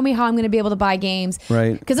 Can you show me how I'm going to be able to buy games?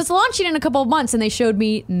 Right. Because it's launching in a couple of months, and they showed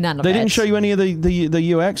me none of it. They didn't show you any of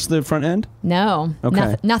the UX, the front end? No.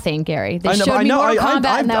 Okay. Nothing, Gary. They showed me Mortal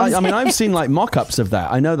Kombat, and that was it. I've seen like mock-ups of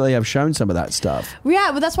that. I know that they have shown some of that stuff. Yeah,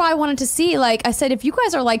 but that's why I wanted to see. Like I said, if you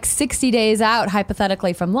guys are like 60 days out,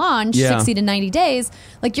 hypothetically, from launch, 60 to 90 days,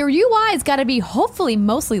 like your UI's got to be hopefully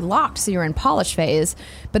mostly locked, so you're in polish phase.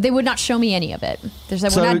 But they would not show me any of it. They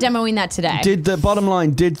said, we're not demoing that today. Did the bottom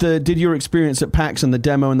line? Did your experience at PAX and the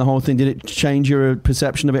demo and the whole thing? Did it change your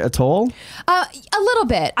perception of it at all? A little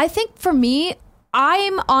bit. I think for me,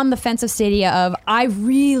 I'm on the fence of Stadia of I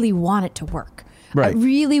really want it to work. Right. I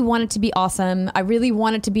really want it to be awesome. I really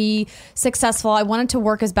want it to be successful. I want it to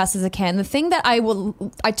work as best as it can. The thing that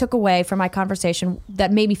I took away from my conversation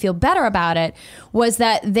that made me feel better about it was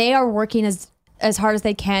that they are working as hard as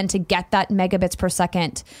they can to get that megabits per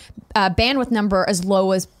second bandwidth number as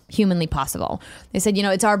low as humanly possible. They said,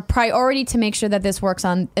 it's our priority to make sure that this works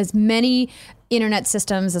on as many internet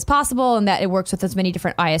systems as possible and that it works with as many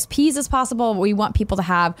different ISPs as possible. We want people to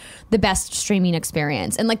have the best streaming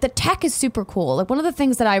experience. And like the tech is super cool. Like one of the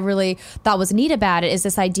things that I really thought was neat about it is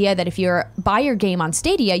this idea that if you buy your game on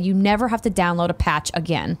Stadia, you never have to download a patch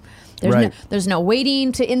again. There's no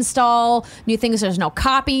waiting to install new things. There's no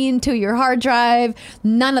copying to your hard drive.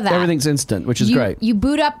 None of that. Everything's instant, which is great. You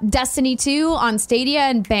boot up Destiny 2 on Stadia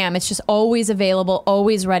and bam, it's just always available,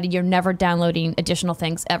 always ready. You're never downloading additional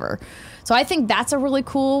things ever. So I think that's a really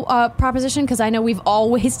cool proposition because I know we've all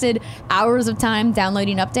wasted hours of time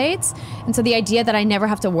downloading updates. And so the idea that I never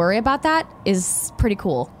have to worry about that is pretty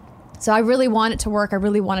cool. So I really want it to work. I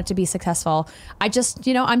really want it to be successful. I'm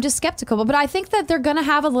just skeptical. But I think that they're going to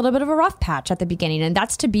have a little bit of a rough patch at the beginning. And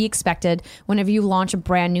that's to be expected whenever you launch a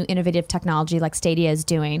brand new innovative technology like Stadia is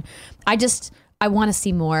doing. I want to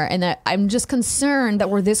see more, and that I'm just concerned that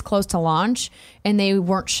we're this close to launch and they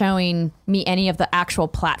weren't showing me any of the actual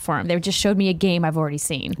platform. They just showed me a game I've already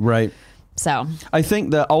seen. Right. So I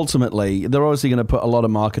think that ultimately they're obviously going to put a lot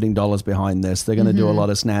of marketing dollars behind this. They're going to do a lot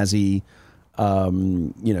of snazzy,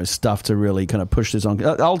 stuff to really kind of push this on.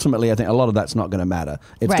 Ultimately, I think a lot of that's not going to matter.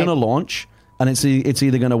 It's going to launch, and it's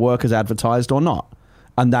either going to work as advertised or not.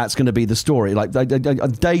 And that's going to be the story. Like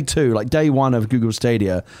day 2, like day 1 of Google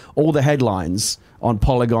Stadia, all the headlines on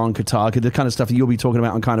Polygon, Kotaku, the kind of stuff that you'll be talking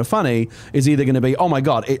about on Kind of Funny is either going to be, oh my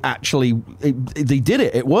god, they did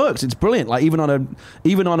it, it works, it's brilliant. Like even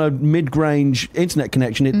on a mid-range internet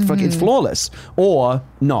connection, it's flawless, or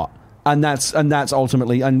not. And that's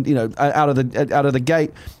ultimately, and out of the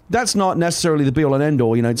gate, that's not necessarily the be all and end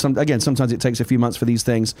all. Sometimes it takes a few months for these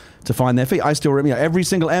things to find their feet. I still remember every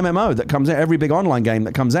single MMO that comes out, every big online game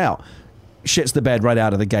that comes out, shits the bed right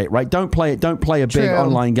out of the gate. Right? Don't play a big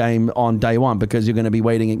online game on day 1 because you're going to be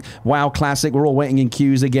waiting. WoW Classic, we're all waiting in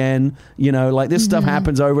queues again. This stuff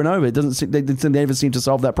happens over and over. They never seem to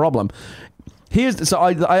solve that problem. I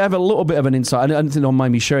have a little bit of an insight. I don't think they'll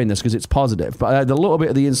mind me sharing this because it's positive, but I had a little bit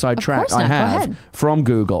of the inside track I have from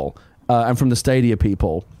Google and from the Stadia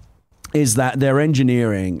people is that their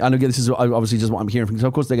engineering, and again, this is obviously just what I'm hearing from, so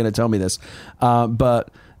of course they're going to tell me this, but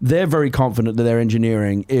they're very confident that their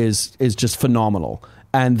engineering is just phenomenal.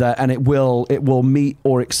 And it will meet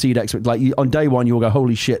or exceed expectations. Like on day 1, you will go,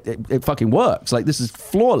 holy shit, it fucking works. Like this is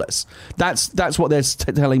flawless. That's what they're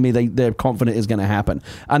telling me they're confident is going to happen,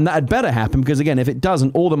 and that had better happen because again, if it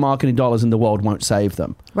doesn't, all the marketing dollars in the world won't save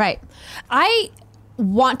them. Right. I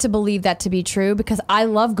want to believe that to be true because I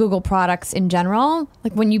love Google products in general.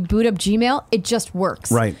 Like when you boot up Gmail, it just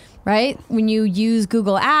works. Right? When you use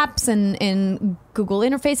Google apps and Google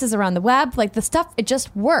interfaces around the web, like the stuff, it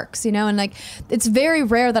just works, and like it's very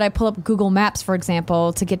rare that I pull up Google Maps, for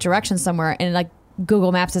example, to get directions somewhere and like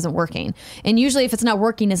Google Maps isn't working. And usually if it's not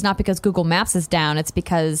working, it's not because Google Maps is down, it's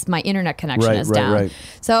because my internet connection is down. Right.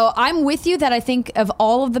 So I'm with you that I think of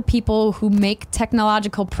all of the people who make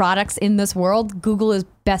technological products in this world, Google is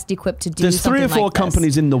best equipped to do There's something like this. There's 3 or 4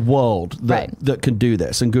 companies in the world that can do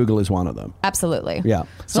this, and Google is one of them. Absolutely. Yeah.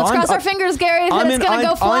 So let's cross our fingers, Gary, that it's going to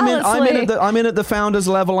go flawlessly. I'm in at the founders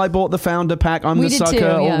level. I bought the founder pack. I'm the sucker. Too,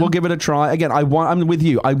 yeah. We'll give it a try. Again, I'm with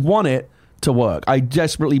you. I want it to work. I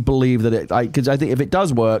desperately believe that because I think if it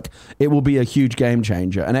does work, it will be a huge game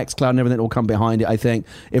changer. And xCloud and everything will come behind it. I think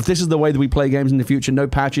if this is the way that we play games in the future, no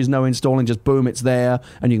patches, no installing, just boom, it's there,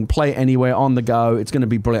 and you can play it anywhere on the go. It's going to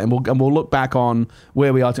be brilliant. And we'll look back on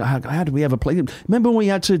where we are. How did we ever play them? Remember when we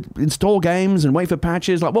had to install games and wait for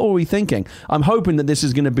patches? Like, what were we thinking? I'm hoping that this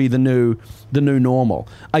is going to be the new normal.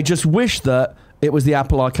 I just wish that it was the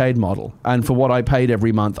Apple Arcade model, and for what I paid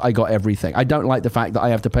every month, I got everything. I don't like the fact that I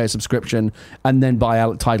have to pay a subscription and then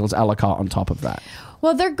buy titles a la carte on top of that.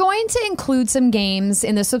 Well, they're going to include some games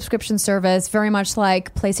in the subscription service, very much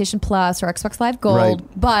like PlayStation Plus or Xbox Live Gold,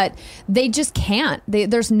 but they just can't.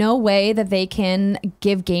 There's no way that they can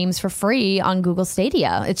give games for free on Google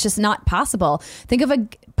Stadia. It's just not possible. Think of a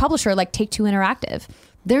publisher like Take-Two Interactive.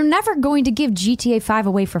 They're never going to give GTA 5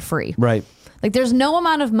 away for free. Right. Like, there's no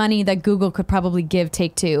amount of money that Google could probably give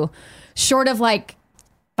Take-Two, short of like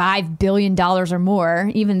 $5 billion or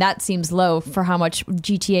more. Even that seems low for how much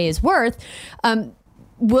GTA is worth.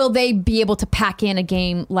 Will they be able to pack in a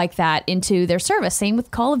game like that into their service? Same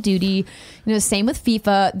with Call of Duty, same with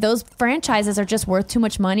FIFA. Those franchises are just worth too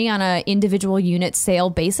much money on an individual unit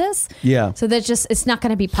sale basis. Yeah. So it's not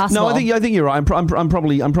going to be possible. No, I think you're right. I'm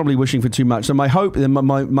probably wishing for too much. So my hope,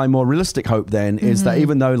 my more realistic hope then is that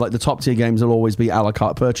even though like the top tier games will always be a la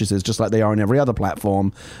carte purchases, just like they are on every other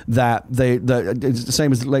platform, that it's the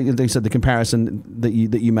same as like they said, the comparison that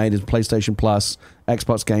you made is PlayStation Plus,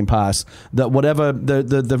 Xbox Game Pass, that whatever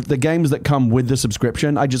the games that come with the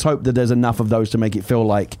subscription, I just hope that there's enough of those to make it feel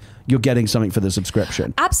like you're getting something for the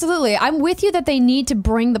subscription. Absolutely. I'm with you that they need to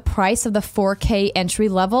bring the price of the 4K entry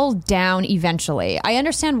level down eventually. I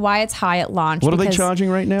understand why it's high at launch. What are they charging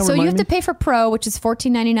right now? So you have to pay for Pro, which is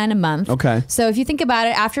 $14.99 a month. Okay. So if you think about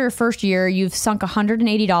it, after your first year, you've sunk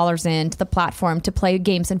 $180 into the platform to play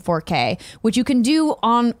games in 4K, which you can do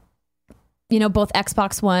on both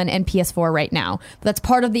Xbox One and PS4 right now. That's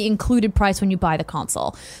part of the included price when you buy the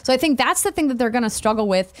console. So I think that's the thing that they're going to struggle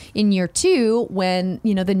with in year 2 when,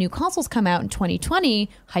 the new consoles come out in 2020,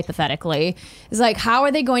 hypothetically, is like, how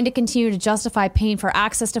are they going to continue to justify paying for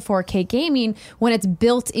access to 4K gaming when it's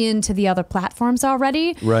built into the other platforms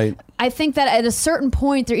already? Right. I think that at a certain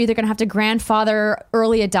point, they're either going to have to grandfather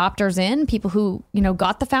early adopters in, people who,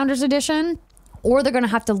 got the Founders Edition, or they're going to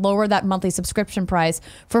have to lower that monthly subscription price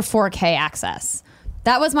for 4K access.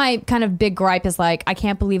 That was my kind of big gripe, is like, I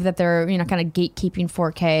can't believe that they're, kind of gatekeeping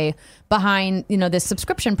 4K behind, this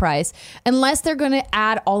subscription price, unless they're going to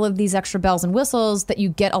add all of these extra bells and whistles that you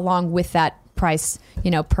get along with that price,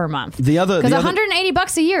 per month. Because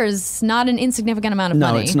 $180 a year is not an insignificant amount of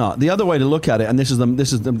money. No, it's not. The other way to look at it, and this is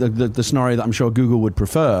the scenario that I'm sure Google would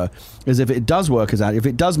prefer, is if it does work as out, if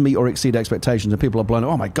it does meet or exceed expectations, and people are blown,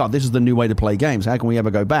 oh my God, this is the new way to play games. How can we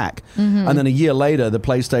ever go back? Mm-hmm. And then a year later, the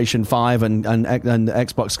PlayStation 5 and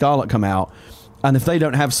Xbox Scarlet come out. And if they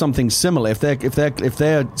don't have something similar, if they're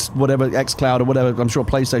whatever xCloud or whatever, I'm sure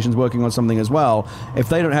PlayStation's working on something as well. If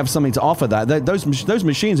they don't have something to offer those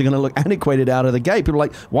machines are going to look antiquated out of the gate. People are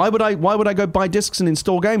like, why would I go buy discs and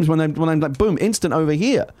install games when I'm like, boom, instant over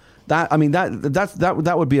here?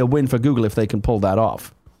 That would be a win for Google if they can pull that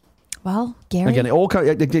off. Well, Gary, again,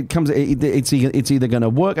 it's either going to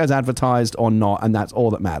work as advertised or not, and that's all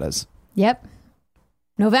that matters. Yep.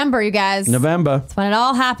 November, you guys. November. That's when it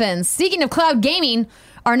all happens. Speaking of cloud gaming,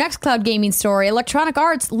 our next cloud gaming story, Electronic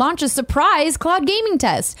Arts launches surprise cloud gaming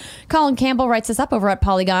test. Colin Campbell writes this up over at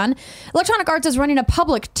Polygon. Electronic Arts is running a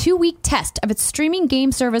public 2-week test of its streaming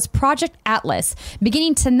game service Project Atlas,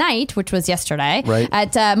 beginning tonight, which was yesterday,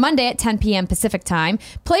 at Monday at 10 p.m. Pacific time.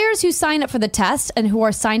 Players who sign up for the test and who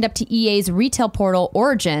are signed up to EA's retail portal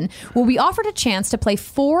Origin will be offered a chance to play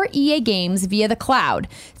 4 EA games via the cloud: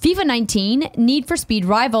 FIFA 19, Need for Speed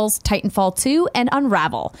Rivals, Titanfall 2, and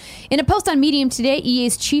Unravel. In a post on Medium today,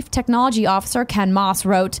 EA's Chief Technology Officer Ken Moss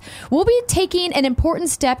wrote, "We'll be taking an important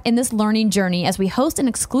step in this learning journey as we host an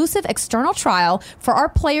exclusive external trial for our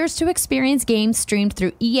players to experience games streamed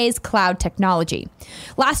through EA's cloud technology."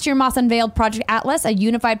 Last year, Moss unveiled Project Atlas, a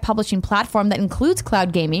unified publishing platform that includes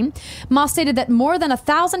cloud gaming. Moss stated that more than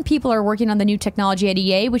 1,000 people are working on the new technology at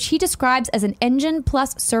EA, which he describes as an engine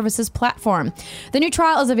plus services platform. The new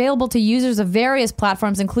trial is available to users of various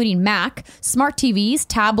platforms, including Mac, smart TVs,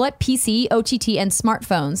 tablet, PC, OTT, and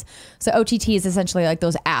smartphones. So OTT is essentially like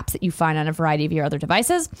those apps that you find on a variety of your other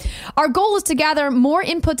devices. Our goal is to gather more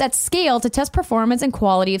inputs at scale to test performance and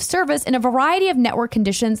quality of service in a variety of network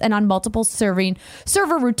conditions and on multiple server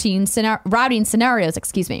routing scenarios.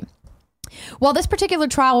 While this particular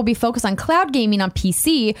trial will be focused on cloud gaming on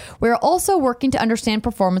PC, we're also working to understand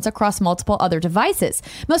performance across multiple other devices.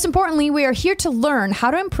 Most importantly, we are here to learn how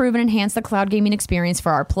to improve and enhance the cloud gaming experience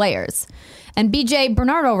for our players. And BJ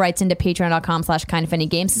Bernardo writes into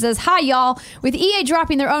patreon.com/kindoffunnygames. He says, "Hi, y'all. With EA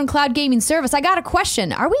dropping their own cloud gaming service, I got a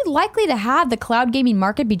question. Are we likely to have the cloud gaming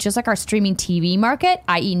market be just like our streaming TV market,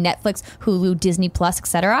 i.e. Netflix, Hulu, Disney Plus,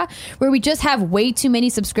 etc., where we just have way too many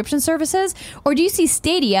subscription services? Or do you see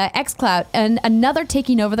Stadia, xCloud, and another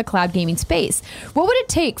taking over the cloud gaming space? What would it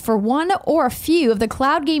take for one or a few of the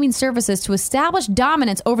cloud gaming services to establish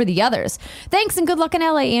dominance over the others? Thanks and good luck in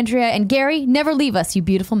LA, Andrea. And Gary, never leave us, you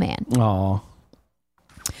beautiful man." Aw.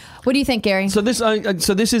 What do you think, Gary? So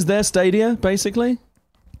this is their Stadia, basically?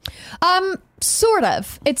 Sort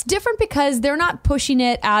of. It's different because they're not pushing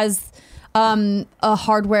it as a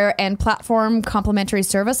hardware and platform complementary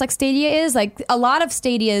service like Stadia is. Like, a lot of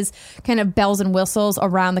Stadia's kind of bells and whistles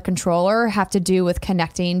around the controller have to do with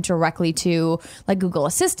connecting directly to like Google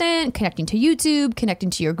Assistant, connecting to YouTube, connecting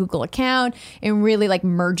to your Google account, and really like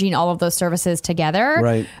merging all of those services together.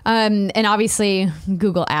 Right. And obviously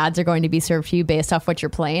Google ads are going to be served to you based off what you're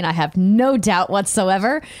playing. I have no doubt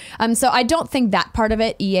whatsoever. So I don't think that part of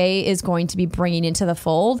it EA is going to be bringing into the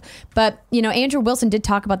fold. But, Andrew Wilson did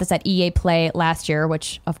talk about this at EA Play last year,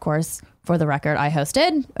 which, of course, for the record, I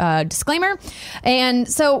hosted. Disclaimer. And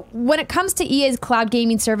so when it comes to EA's cloud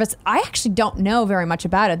gaming service, I actually don't know very much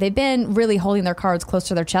about it. They've been really holding their cards close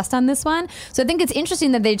to their chest on this one. So I think it's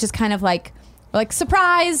interesting that they just kind of like,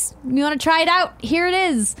 surprise, you want to try it out? Here it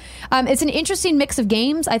is. It's an interesting mix of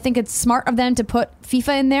games. I think it's smart of them to put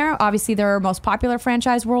FIFA in there. Obviously, their most popular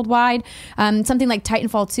franchise worldwide. Something like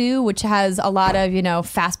Titanfall 2, which has a lot of,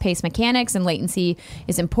 fast-paced mechanics, and latency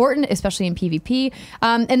is important, especially in PvP.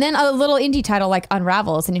 And then a little indie title like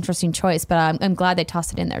Unravel is an interesting choice, but I'm glad they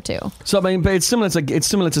tossed it in there too. So, I mean, but it's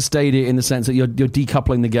similar to Stadia in the sense that you're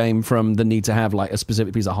decoupling the game from the need to have like a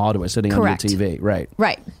specific piece of hardware sitting Correct. on your TV. Right.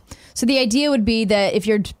 Right. So the idea would be that if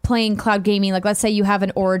you're playing cloud gaming, like let's say you have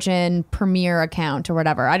an Origin Premier account or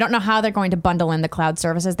whatever. I don't know how they're going to bundle in the cloud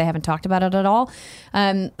services. They haven't talked about it at all.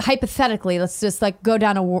 Hypothetically, let's just like go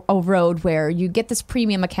down a road where you get this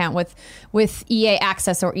premium account with EA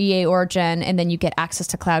Access or EA Origin, and then you get access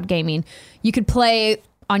to cloud gaming. You could play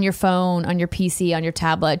on your phone, on your PC, on your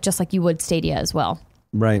tablet, just like you would Stadia as well.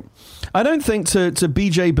 Right. I don't think, to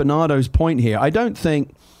BJ Bernardo's point here, I don't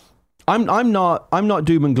think I'm not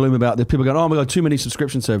doom and gloom about this. People going, oh my god, too many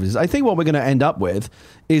subscription services. I think what we're going to end up with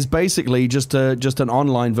is basically just an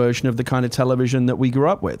online version of the kind of television that we grew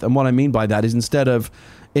up with. And what I mean by that is instead of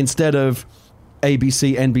ABC,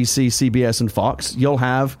 NBC, CBS, and Fox, you'll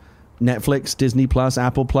have Netflix, Disney Plus,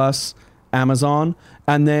 Apple Plus, Amazon,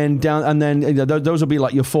 and then those will be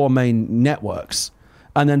like your 4 main networks.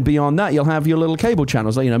 And then beyond that, you'll have your little cable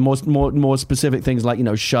channels, like, more specific things like,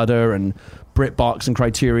 Shudder and BritBox and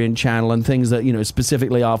Criterion Channel and things that,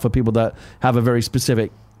 specifically are for people that have a very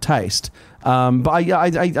specific taste. But I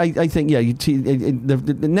think, the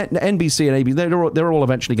NBC and ABC, they're all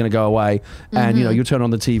eventually going to go away. And, you turn on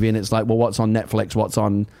the TV and it's like, well, what's on Netflix? What's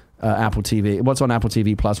on Apple TV? What's on Apple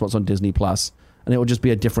TV Plus? What's on Disney Plus? And it will just be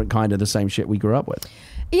a different kind of the same shit we grew up with.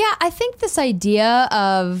 Yeah, I think this idea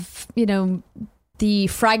of, the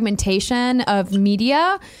fragmentation of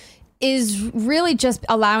media is really just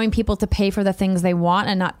allowing people to pay for the things they want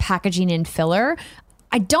and not packaging in filler.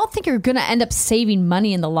 I don't think you're going to end up saving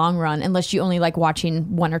money in the long run unless you only like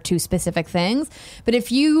watching 1 or 2 specific things. But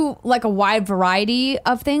if you like a wide variety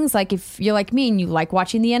of things, like if you're like me and you like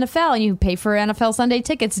watching the NFL and you pay for NFL Sunday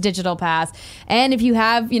tickets, digital pass, and if you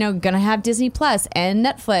have, going to have Disney Plus and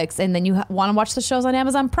Netflix, and then you want to watch the shows on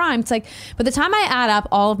Amazon Prime, it's like by the time I add up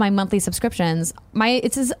all of my monthly subscriptions,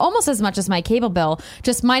 it's almost as much as my cable bill,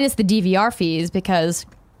 just minus the DVR fees, because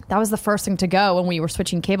that was the first thing to go when we were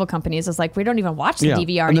switching cable companies. It's like, we don't even watch the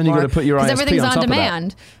DVR and then anymore. You got to put your ISP everything's on top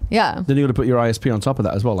demand. Of that. Yeah. Then you got to put your ISP on top of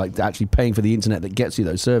that as well, like actually paying for the internet that gets you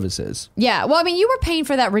those services. Yeah. Well, I mean, you were paying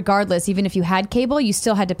for that regardless. Even if you had cable, you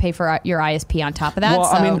still had to pay for your ISP on top of that.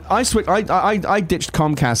 Well, I mean, I ditched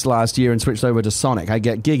Comcast last year and switched over to Sonic. I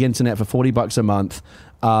get gig internet for $40 a month.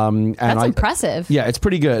 And that's impressive. Yeah, it's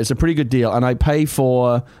pretty good. It's a pretty good deal. And I pay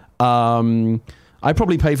for, I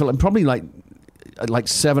probably pay for like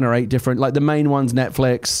 7 or 8 different, like the main ones,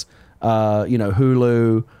 Netflix,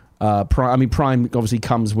 Hulu, Prime. I mean, Prime obviously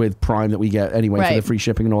comes with Prime that we get anyway for the free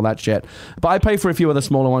shipping and all that shit. But I pay for a few other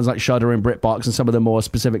smaller ones like Shudder and BritBox and some of the more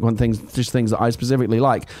specific things that I specifically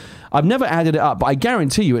like. I've never added it up, but I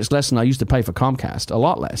guarantee you it's less than I used to pay for Comcast. A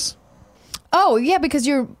lot less. Oh, yeah, because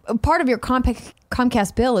part of your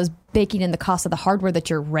Comcast bill is baking in the cost of the hardware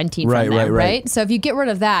that you're renting from them, right? So if you get rid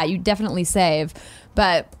of that, you definitely save.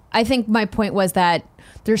 But I think my point was that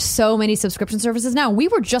there's so many subscription services now. We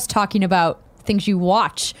were just talking about things you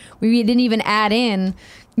watch. We didn't even add in,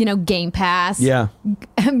 Game Pass,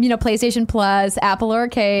 PlayStation Plus, Apple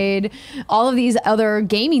Arcade, all of these other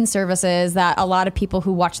gaming services that a lot of people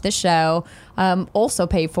who watch this show also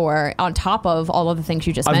pay for on top of all of the things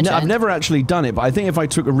you just mentioned. I've never actually done it, but I think if I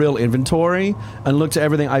took a real inventory and looked at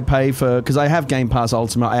everything I pay for, because I have Game Pass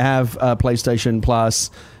Ultimate, I have PlayStation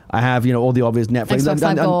Plus, I have, all the obvious Netflix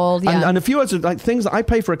and Gold, and a few other things that I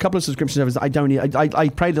pay for a couple of subscription services. I don't need. I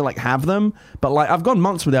pay to have them, but I've gone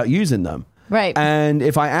months without using them. Right. And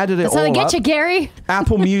if I added it That's all how they get up, you, Gary.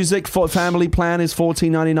 Apple Music for family plan is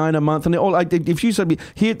 $14.99 a month, and if you said me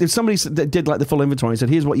here, if somebody did the full inventory and said,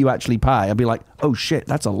 "Here's what you actually pay," I'd be like, "Oh shit,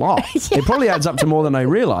 that's a lot." It probably adds up to more than I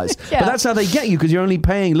realized. But that's how they get you, because you're only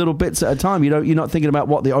paying little bits at a time. You're not thinking about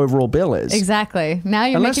what the overall bill is. Exactly. Now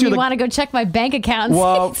you're making me want to go check my bank account.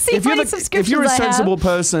 And see if you're a sensible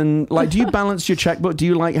person, do you balance your checkbook? Do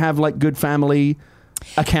you have good family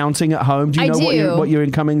accounting at home? Do you know what your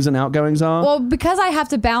incomings and outgoings are? Well, because I have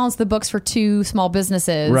to balance the books for 2 small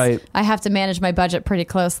businesses, I have to manage my budget pretty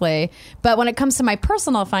closely. But when it comes to my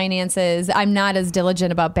personal finances, I'm not as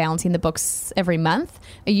diligent about balancing the books every month.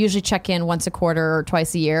 I usually check in once a quarter or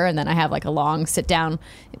twice a year, and then I have a long sit down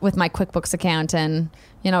with my QuickBooks account and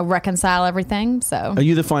reconcile everything. So, are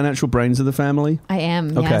you the financial brains of the family? I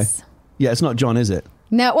am. Okay. Yes. Yeah, it's not John, is it?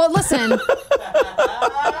 No. Well, listen.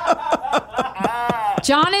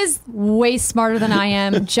 John is way smarter than I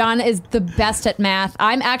am. John is the best at math.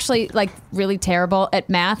 I'm actually really terrible at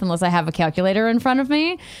math unless I have a calculator in front of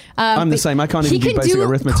me. I'm the same. I can't even do basic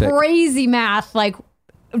arithmetic. He can do crazy math,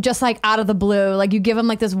 just out of the blue. You give him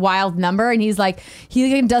this wild number and he's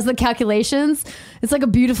he does the calculations. It's like a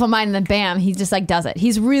beautiful mind, and then bam, he just does it.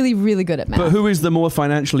 He's really, really good at math. But who is the more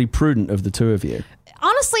financially prudent of the two of you?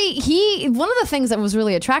 Honestly, one of the things that was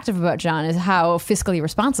really attractive about John is how fiscally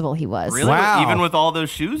responsible he was. Really? Wow. Even with all those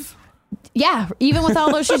shoes? Yeah, even with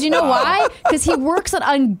all those shoes. You know why? Because he works an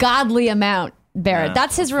ungodly amount, Barrett. Yeah,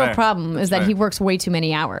 that's his real fair. problem, is that fair. he works way too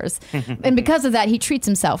many hours. And because of that, he treats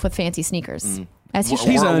himself with fancy sneakers. As he should.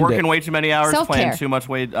 He's earned working it. way too many hours, Self-care. playing too much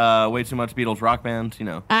way too much Beatles Rock Band,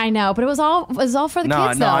 I know, but it was all for the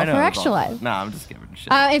kids, though, I know for it was Extra all- Life. No, I'm just giving shit.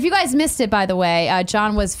 reaction. If you guys missed it, by the way,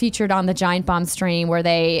 John was featured on the Giant Bomb stream where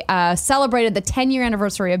they celebrated the 10-year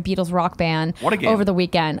anniversary of Beatles Rock Band What a game. over the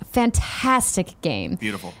weekend. Fantastic game.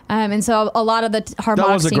 Beautiful. And so a lot of the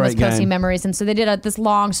Harmonix was a team was great posting game. memories, and so they did this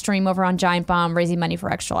long stream over on Giant Bomb raising money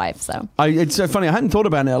for Extra Life. So It's so funny. I hadn't thought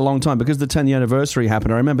about it in a long time because the 10-year anniversary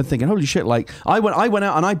happened. I remember thinking, "Holy shit!" Like I went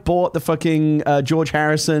out and I bought the fucking George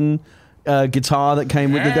Harrison guitar that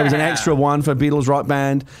came with it. There was an extra one for Beatles Rock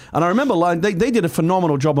Band, and I remember like they did a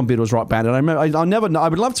phenomenal job on Beatles Rock Band. And I remember I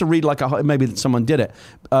would love to read like maybe someone did it,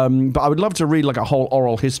 but I would love to read like a whole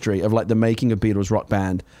oral history of like the making of Beatles Rock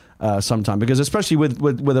Band. Sometime, because especially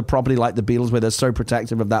with a property like the Beatles, where they're so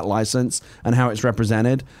protective of that license and how it's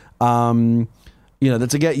represented, that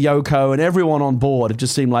to get Yoko and everyone on board, it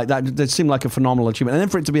just seemed like that. It seemed like a phenomenal achievement, and then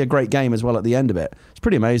for it to be a great game as well at the end of it, it's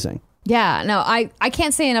pretty amazing. yeah, no, I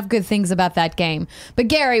can't say enough good things about that game. But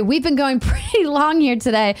Gary, we've been going pretty long here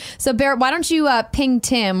today. So Barrett, why don't you ping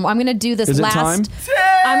Tim? I'm going to do this Is it time?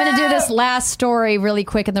 I'm going to do this last story really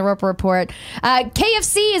quick in the Roper Report.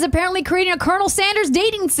 KFC is apparently creating a Colonel Sanders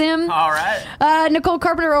dating sim. All right. Nicole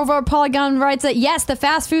Carpenter over at Polygon writes that yes, the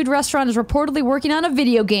fast food restaurant is reportedly working on a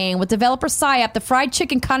video game with developer Psyop. The fried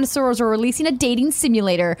chicken connoisseurs are releasing a dating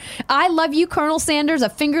simulator. I Love You, Colonel Sanders, a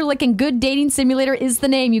finger-licking good dating simulator is the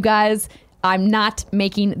name, you guys. I'm not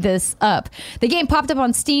making this up. The game popped up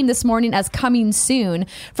on Steam this morning as coming soon.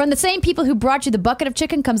 From the same people who brought you the bucket of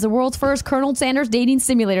chicken comes the world's first Colonel Sanders dating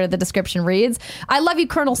simulator, the description reads. I Love You,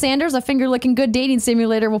 Colonel Sanders, a finger-licking good dating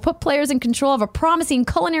simulator will put players in control of a promising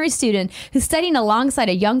culinary student who's studying alongside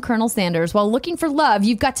a young Colonel Sanders. While looking for love,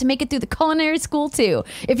 you've got to make it through the culinary school too.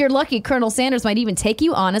 If you're lucky, Colonel Sanders might even take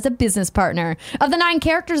you on as a business partner. Of the 9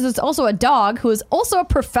 characters, there's also a dog who is also a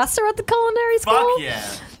professor at the culinary school. Fuck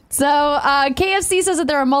yeah. So, KFC says that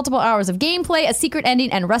there are multiple hours of gameplay, a secret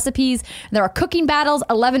ending, and recipes. There are cooking battles,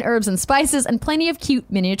 11 herbs and spices, and plenty of cute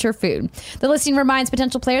miniature food. The listing reminds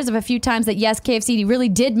potential players of a few times that, yes, KFC really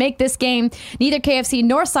did make this game. Neither KFC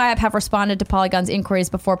nor Psyop have responded to Polygon's inquiries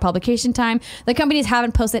before publication time. The companies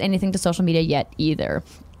haven't posted anything to social media yet either.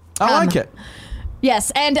 I like it.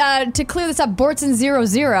 Yes, and to clear this up,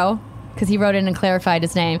 Bortson00, because he wrote in and clarified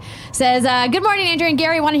his name, says, good morning, Andrew and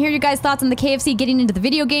Gary. Want to hear your guys' thoughts on the KFC getting into the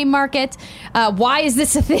video game market. Why is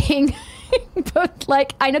this a thing? But,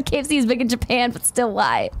 I know KFC is big in Japan, but still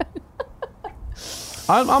why?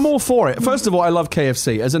 I'm all for it. First of all, I love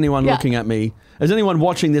KFC. As anyone looking at me, as anyone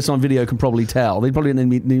watching this on video can probably tell, they probably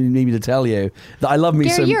need me to tell you that I love me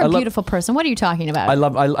Gary, some. you're a beautiful person. What are you talking about?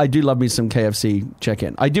 I do love me some KFC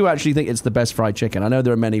chicken. I do actually think it's the best fried chicken. I know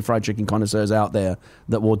there are many fried chicken connoisseurs out there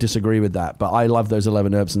that will disagree with that, but I love those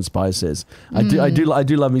 11 herbs and spices. I do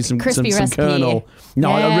love me some Crispy some recipe. Colonel.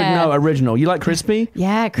 No, Yeah. original. You like crispy?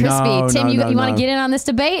 Yeah, crispy. No, Tim, no, you no, want to no. get in on this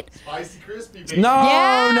debate? Spicy crispy, baby.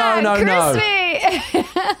 No, crispy.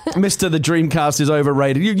 Mr. The Dreamcast is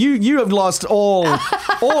overrated. You have lost all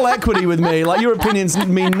equity with me. Like, your opinions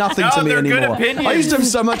mean nothing to me they're good anymore. opinions. I used to have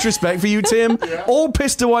so much respect for you, Tim. All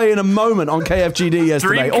pissed away in a moment on KFGD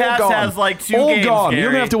yesterday. Dreamcast all gone. has, like, 2 all games, gone. Gary.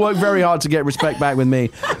 You're gonna have to work very hard to get respect back with me.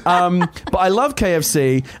 But I love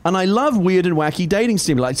KFC, and I love weird and wacky dating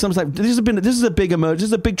sim. Like, this is a big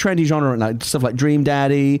trendy genre, like stuff like Dream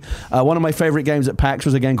Daddy. One of my favorite games at PAX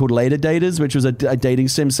was a game called Later Daters, which was a dating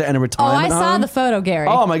sim set in a Oh, retirement I saw home. the photo, Gary.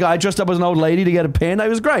 Oh my god! I dressed up as an old lady to get a pin. It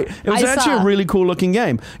was great. It was actually a really cool looking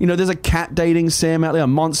game. You know, there's a cat dating sim out there, a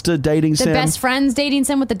monster dating the sim. best friends dating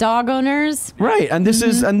sim with the dog owners. Right, and this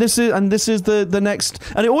is the next,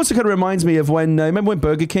 and it also kind of reminds me of when remember when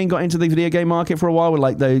Burger King got into the video game market for a while,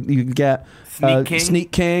 where you could get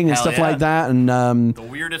Sneak King and Hell stuff yeah. like that, and The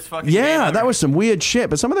weirdest fucking game yeah, ever. that was some weird shit.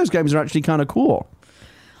 But some of those games are actually kind of cool.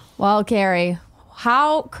 Well, Gary,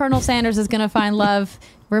 how Colonel Sanders is going to find love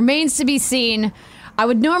remains to be seen. I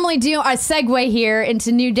would normally do a segue here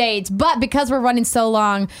into new dates, but because we're running so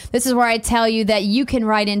long, this is where I tell you that you can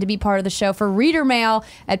write in to be part of the show for reader mail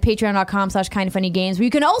at patreon.com/kindoffunnygames, where you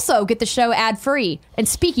can also get the show ad-free. And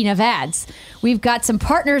speaking of ads, we've got some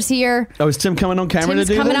partners here. Oh, is Tim coming on camera Tim's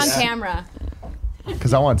to do coming this? on camera.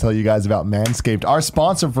 Because I want to tell you guys about Manscaped, our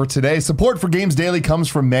sponsor for today. Support for Games Daily comes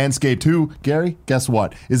from Manscaped, who, Gary, guess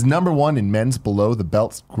what, is #1 in men's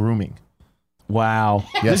below-the-belt grooming. Wow,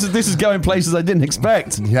 Yes. this is going places I didn't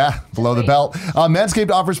expect. Yeah, below the belt. Manscaped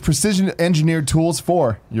offers precision-engineered tools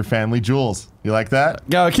for your family jewels. You like that?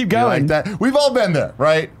 Go, keep You going. like that? We've all been there,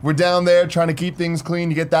 right? We're down there trying to keep things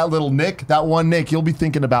clean. You get that little nick, that one nick you'll be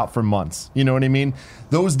thinking about for months. You know what I mean?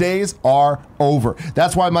 Those days are over.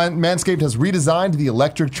 That's why Manscaped has redesigned the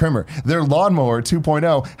electric trimmer. Their Lawnmower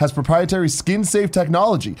 2.0 has proprietary skin-safe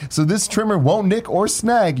technology, so this trimmer won't nick or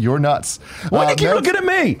snag your nuts. Why do you keep looking at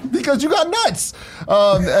me? Because you got nuts.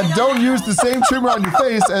 And don't use the same trimmer on your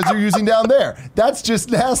face as you're using down there. That's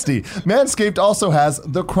just nasty. Manscaped also has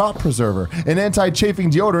the Crop Preserver, an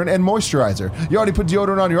anti-chafing deodorant and moisturizer. You already put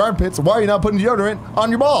deodorant on your armpits. Why are you not putting deodorant on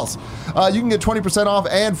your balls? You can get 20% off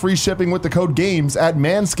and free shipping with the code GAMES at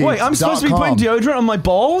Manscaped.com. Wait, I'm supposed to be putting deodorant on my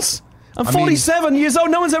balls? I'm 47 years old.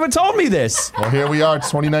 No one's ever told me this. Well, here we are. It's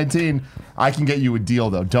 2019. I can get you a deal,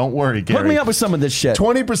 though. Don't worry, Gary. Hook me up with some of this shit.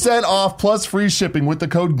 20% off plus free shipping with the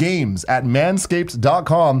code GAMES at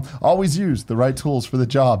manscaped.com. Always use the right tools for the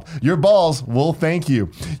job. Your balls will thank you.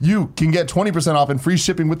 You can get 20% off and free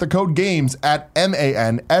shipping with the code GAMES at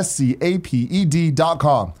manscaped.com.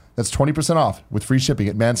 That's 20% off with free shipping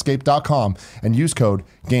at manscaped.com and use code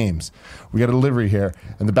GAMES. We got a delivery here,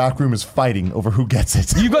 and the back room is fighting over who gets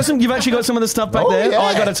it. You've actually got some of the stuff back there? Yeah. Oh,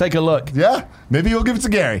 I got to take a look. Yeah, maybe you'll give it to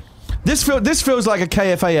Gary. This feels like a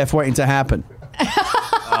KFAF waiting to happen.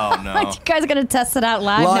 Oh, no. Like, you guys are going to test it out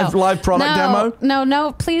live? Live product demo?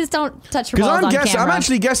 No, please don't touch your balls on camera. I'm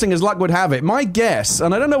actually guessing, as luck would have it, my guess,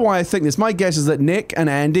 and I don't know why I think this, my guess is that Nick and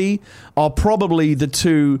Andy are probably the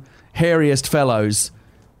two hairiest fellows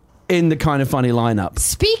in the Kind of Funny lineup.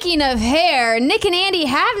 Speaking of hair, Nick and Andy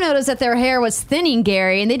have noticed that their hair was thinning,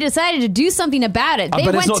 Gary, and they decided to do something about it.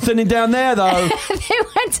 But it's not thinning down there, though. They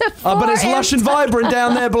went to but it's lush and vibrant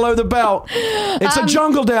down there below the belt. It's a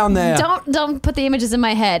jungle down there. Don't put the images in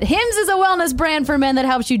my head. Hims is a wellness brand for men that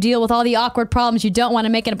helps you deal with all the awkward problems you don't want to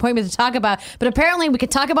make an appointment to talk about, but apparently we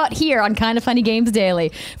could talk about here on Kind of Funny Games Daily.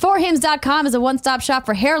 4hims.com is a one-stop shop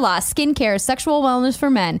for hair loss, skincare, sexual wellness for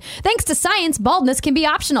men. Thanks to science, baldness can be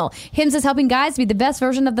optional. Hims is helping guys be the best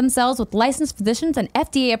version of themselves with licensed physicians and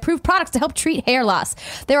FDA-approved products to help treat hair loss.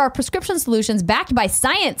 There are prescription solutions backed by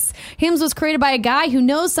science. Hims was created by a guy who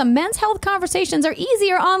knows some men's health conversations are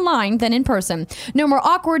easier online than in person. No more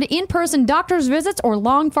awkward in-person doctor's visits or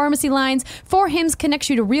long pharmacy lines. 4hims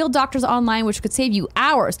connects you to real doctors online, which could save you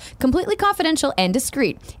hours. Completely confidential and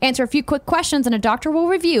discreet. Answer a few quick questions and a doctor will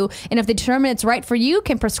review, and if they determine it's right for you,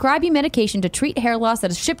 can prescribe you medication to treat hair loss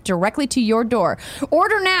that is shipped directly to your door.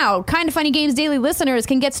 Order now. Kind of Funny Games Daily listeners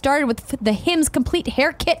can get started with the Hims Complete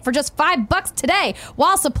Hair Kit for just $5 today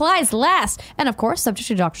while supplies last. And of course, subject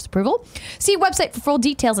to doctor's approval. See website for full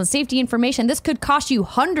details and safety information. This could cost you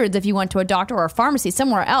hundreds if you went to a doctor or a pharmacy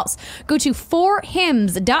somewhere else. Go to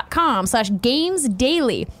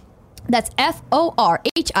 4hims.com/gamesdaily. That's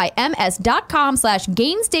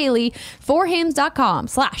FORHIMS.com/gamesdaily.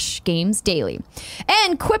 4hims.com/gamesdaily.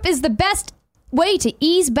 And Quip is the best way to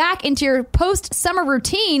ease back into your post-summer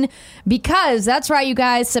routine, because that's right, you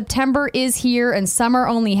guys, September is here and summer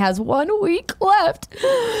only has 1 week left.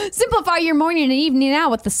 Simplify your morning and evening now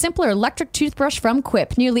with the simpler electric toothbrush from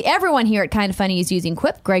Quip. Nearly everyone here at Kind of Funny is using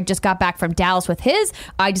Quip. Greg just got back from Dallas with his.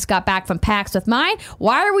 I just got back from PAX with mine.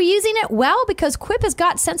 Why are we using it? Well, because Quip has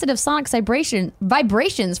got sensitive sonic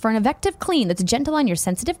vibrations for an effective clean that's gentle on your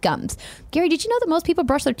sensitive gums. Gary, did you know that most people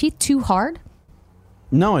brush their teeth too hard?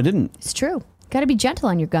 No, I didn't. It's true. Got to be gentle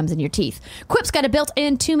on your gums and your teeth. Quip's got a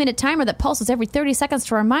built-in 2-minute timer that pulses every 30 seconds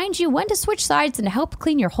to remind you when to switch sides and to help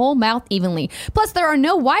clean your whole mouth evenly. Plus, there are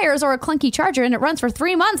no wires or a clunky charger, and it runs for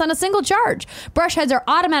 3 months on a single charge. Brush heads are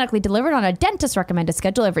automatically delivered on a dentist-recommended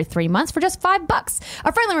schedule every 3 months for just $5.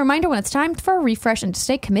 A friendly reminder when it's time for a refresh and to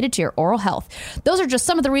stay committed to your oral health. Those are just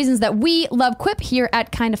some of the reasons that we love Quip here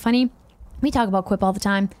at Kind of Funny. We talk about Quip all the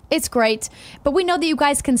time. It's great. But we know that you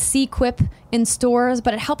guys can see Quip in stores,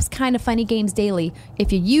 but it helps Kind of Funny Games Daily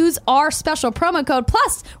if you use our special promo code.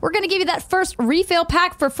 Plus, we're going to give you that first refill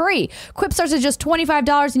pack for free. Quip starts at just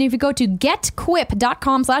 $25, and if you go to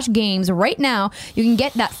getquip.com/games right now, you can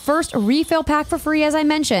get that first refill pack for free, as I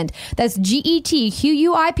mentioned. That's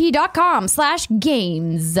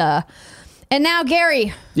getquip.com/games. And now,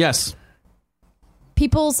 Gary. Yes.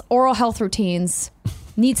 People's oral health routines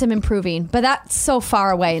need some improving, but that's so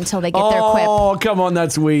far away until they get their Quip. Oh, come on,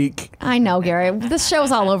 that's weak. I know, Gary. This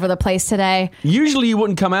show's all over the place today. Usually you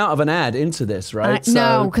wouldn't come out of an ad into this, right?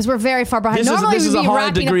 No, because we're very far behind. Normally this is a high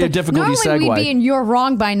degree of difficulty segue. Normally we'd be in You're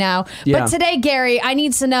Wrong by now. Yeah. But today, Gary, I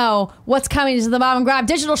need to know what's coming to the Mom and Grab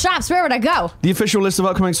digital shops. Where would I go? The official list of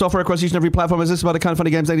upcoming software across each and every platform is this about a Kind of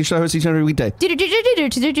Funny Games Daily show host each and every weekday.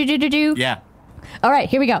 Yeah. All right,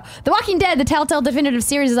 here we go. The Walking Dead, the Telltale Definitive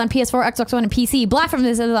Series is on PS4, Xbox One, and PC. Black from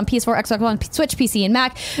this is on PS4, Xbox One, Switch, PC, and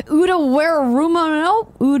Mac. Utawarumono?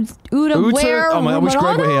 I wish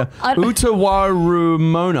Greg were here.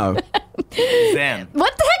 Utawarumono. Zan.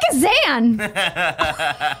 What the heck is Zan?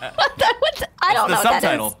 I don't know what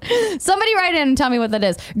subtitle. that is. Somebody write in and tell me what that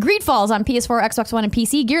is. Greedfall on PS4, Xbox One, and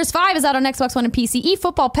PC. Gears 5 is out on Xbox One and PC.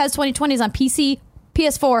 eFootball PES 2020 is on PC,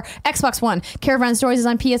 PS4, Xbox One. Caravan Stories is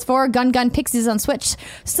on PS4. Gun Pixies is on Switch.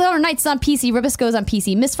 Solar Knights is on PC. Ribisco is on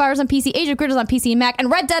PC. Misfire is on PC. Age of Grid is on PC and Mac. And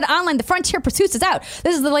Red Dead Online, The Frontier Pursuits is out.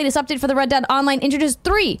 This is the latest update for the Red Dead Online. Introduced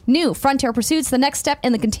 3 new Frontier Pursuits, the next step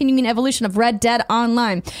in the continuing evolution of Red Dead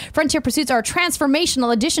Online. Frontier Pursuits are a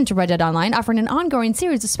transformational addition to Red Dead Online, offering an ongoing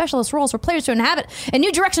series of specialist roles for players to inhabit and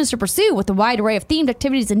new directions to pursue with a wide array of themed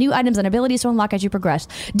activities and new items and abilities to unlock as you progress,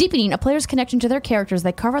 deepening a player's connection to their characters.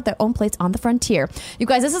 They carve out their own place on the frontier. You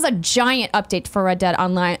guys, this is a giant update for Red Dead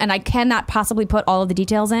Online, and I cannot possibly put all of the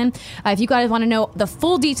details in. If you guys want to know the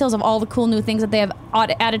full details of all the cool new things that they have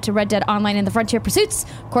added to Red Dead Online and the Frontier Pursuits,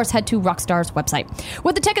 of course, head to Rockstar's website.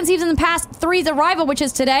 With the Tekken Season Pass 3's arrival, which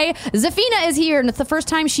is today, Zafina is here, and it's the first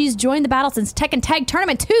time she's joined the battle since Tekken Tag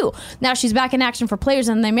Tournament 2. Now she's back in action for players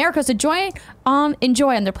in the Americas to enjoy on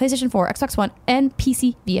their PlayStation 4, Xbox One, and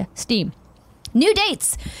PC via Steam. New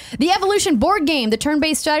dates. The Evolution board game, the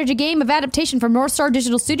turn-based strategy game of adaptation from North Star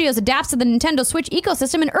Digital Studios, adapts to the Nintendo Switch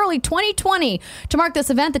ecosystem in early 2020. To mark this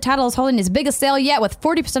event, the title is holding its biggest sale yet with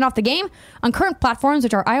 40% off the game on current platforms,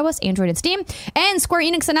 which are iOS, Android, and Steam. And Square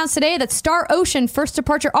Enix announced today that Star Ocean First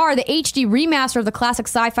Departure R, the HD remaster of the classic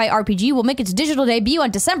sci-fi RPG, will make its digital debut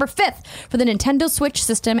on December 5th for the Nintendo Switch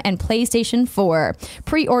system and PlayStation 4.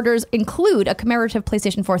 Pre-orders include a commemorative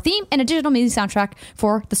PlayStation 4 theme and a digital music soundtrack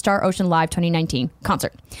for the Star Ocean Live 2019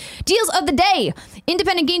 concert. Deals of the day.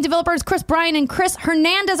 Independent game developers Chris Bryan and Chris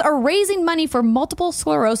Hernandez are raising money for multiple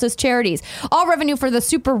sclerosis charities. All revenue for the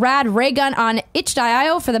Super Rad Ray Gun on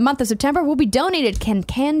itch.io for the month of September will be donated to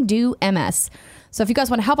Can Do MS. So if you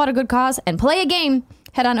guys want to help out a good cause and play a game,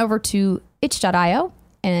 head on over to itch.io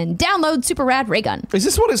and download Super Rad Ray Gun. Is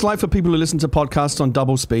this what it's like for people who listen to podcasts on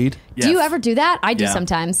double speed? Yes. Do you ever do that? I do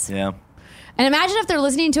sometimes. Yeah. And imagine if they're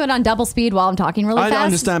listening to it on double speed while I'm talking really fast. I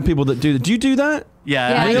understand people that do that. Do you do that?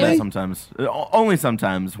 Yeah, I do really? that sometimes. Only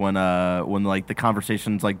sometimes when like the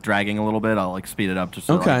conversation's like dragging a little bit, I'll like speed it up just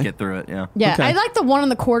to like, get through it. Yeah. Yeah, Okay. I like the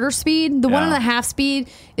 1 1/4 speed. The 1 1/2 speed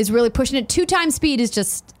is really pushing it. 2 times speed is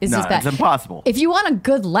just bad. It's impossible. If you want a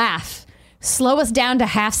good laugh, slow us down to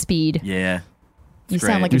half speed. Yeah. You great.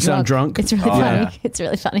 sound like You a sound drunk? It's really Oh, funny. yeah. It's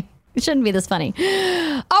really funny. It shouldn't be this funny.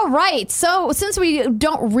 All right. So since we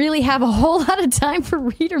don't really have a whole lot of time for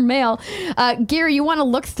reader mail, Gary, you want to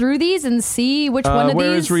look through these and see which one of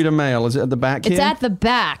Where these? is reader mail? Is it at the back here? It's at the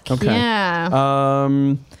back. Okay. Yeah.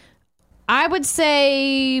 I would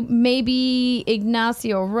say maybe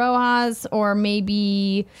Ignacio Rojas or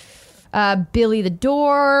maybe Billy the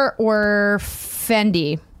Door or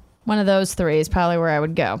Fendi. One of those 3 is probably where I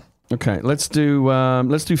would go. Okay, let's do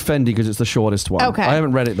Fendi because it's the shortest one. Okay. I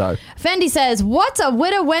haven't read it though. Fendi says, what's a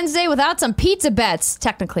Widow Wednesday without some pizza bets?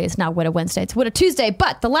 Technically, it's not Widow Wednesday. It's Widow Tuesday.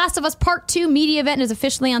 But The Last of Us Part 2 media event is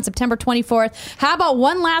officially on September 24th. How about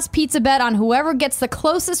one last pizza bet on whoever gets the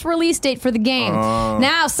closest release date for the game?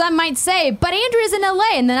 Now, some might say, but Andrea's in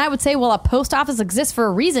LA. And then I would say, well, a post office exists for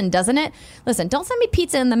a reason, doesn't it? Listen, don't send me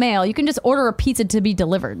pizza in the mail. You can just order a pizza to be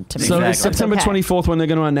delivered to me. So Exactly. it's September 24th when they're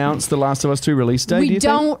going to announce The Last of Us 2 release date, do We you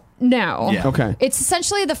don't know. Yeah. Okay. It's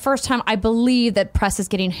essentially the first time I believe that press is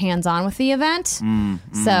getting hands-on with the event.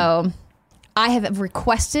 So I have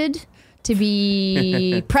requested to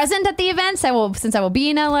be present at the event. Since I will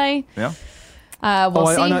be in LA. Yeah. We'll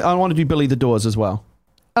see. I want to do Billy the Doors as well.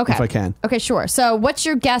 Okay. If I can. Okay, sure. So what's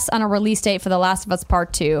your guess on a release date for The Last of Us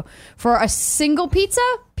Part 2? For a single pizza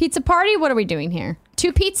party? What are we doing here?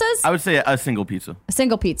 2 pizzas? I would say a single pizza. A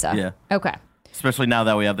single pizza. Yeah. Okay. Especially now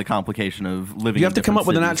that we have the complication of living. You have to come up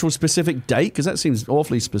with an cities. actual specific date because that seems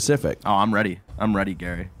awfully specific. Oh, I'm ready. I'm ready,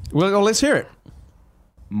 Gary. Well, let's hear it.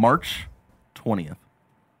 March 20th.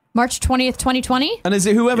 March 20th, 2020? And is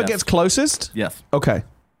it whoever Yes. gets closest? Yes. Okay.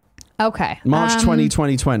 Okay. March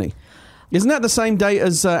 2020. Isn't that the same date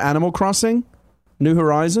as Animal Crossing? New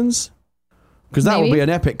Horizons? Because that would Maybe. be an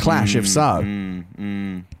epic clash if so.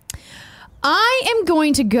 I am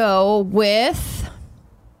going to go with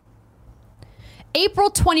April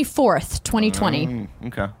 24th, 2020.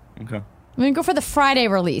 Okay. I'm going to go for the Friday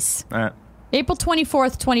release. All right. April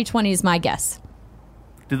 24th, 2020 is my guess.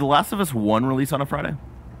 Did The Last of Us 1 release on a Friday?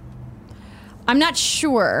 I'm not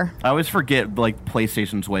sure. I always forget like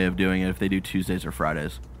PlayStation's way of doing it if they do Tuesdays or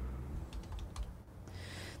Fridays.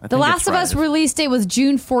 The Last of Us release date was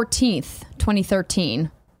June 14th, 2013.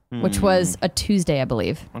 which was a Tuesday, I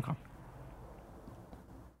believe. Okay.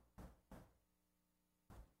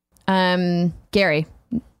 Gary.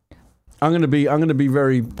 I'm gonna be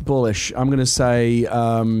very bullish. I'm gonna say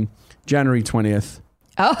January 20th.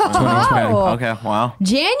 Oh, 2020. Okay, wow.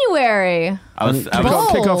 January.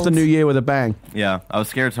 Kick off the new year with a bang. Yeah, I was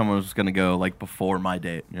scared someone was going to go like before my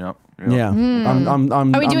date. Yep. Yeah.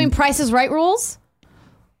 Are we doing Price's Right rules?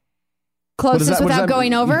 Closest without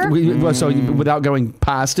going over? So without going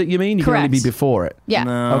past it, you mean? You Correct. can only be before it. Yeah.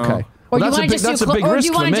 No. Okay. Or Well, do you want to that's a big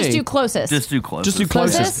risk for me. just do closest? Just do closest. Just do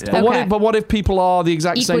closest. Closest? Okay. But what if people are the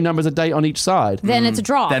exact Equal- same numbers a date on each side? Then it's a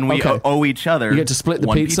draw. Then we Okay. owe each other. You get to split the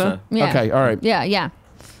one pizza? Yeah. Okay, all right. Yeah.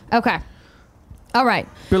 Okay. All right.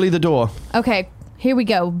 Billy the Door. Okay. Here we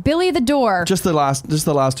go. Billy the Door. Just the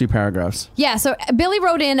last two paragraphs. Yeah, so Billy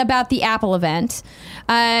wrote in about the Apple event,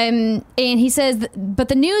 and he says, but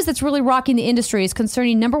the news that's really rocking the industry is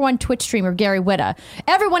concerning #1 Twitch streamer Gary Whitta.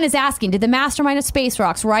 Everyone is asking, did the mastermind of Space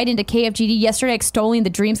Rocks write into KFGD yesterday extolling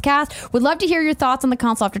the Dreamcast? Would love to hear your thoughts on the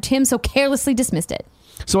console after Tim so carelessly dismissed it.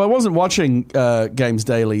 So I wasn't watching Games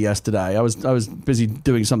Daily yesterday. I was busy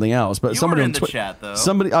doing something else. But You somebody were on in the chat, though.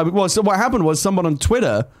 So what happened was someone on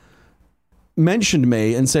Twitter mentioned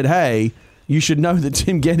me and said, "Hey, you should know that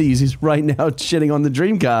Tim Geddes is right now shitting on the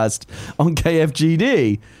Dreamcast on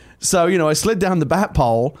KFGD." So I slid down the bat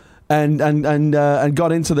pole and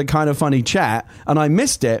got into the kind of funny chat, and I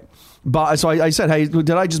missed it. But so I said, "Hey, did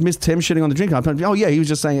I just miss Tim shitting on the Dreamcast?" Oh yeah, he was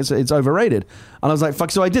just saying it's overrated. And I was like,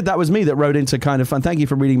 "Fuck!" So I did. That was me that wrote into kind of fun. Thank you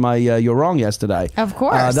for reading my "You're Wrong" yesterday. Of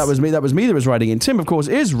course, that was me. That was me that was writing in. Tim, of course,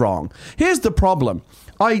 is wrong. Here's the problem.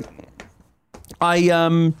 I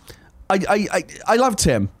love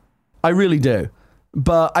Tim. I really do.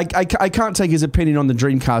 But I can't take his opinion on the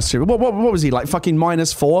Dreamcast series. What was he, like fucking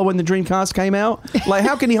 -4 when the Dreamcast came out? Like,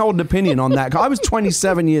 how can he hold an opinion on that? I was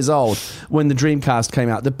 27 years old when the Dreamcast came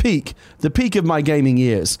out. The peak of my gaming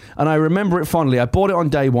years. And I remember it fondly. I bought it on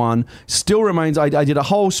day one. Still remains. I did a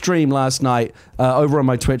whole stream last night over on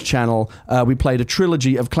my Twitch channel. We played a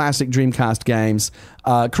trilogy of classic Dreamcast games.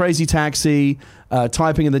 Crazy Taxi,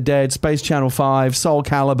 Typing of the Dead, Space Channel 5, Soul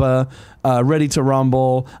Calibur, Ready to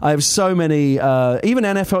Rumble. I have so many, even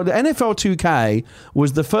NFL 2K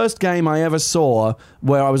was the first game I ever saw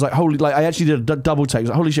where I was like, I actually did a double take.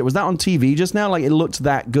 Like, holy shit, was that on TV just now? Like, it looked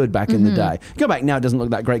that good back in the day. Go back now, it doesn't look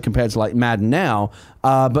that great compared to like Madden now.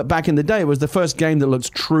 But back in the day, it was the first game that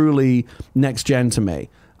looked truly next gen to me.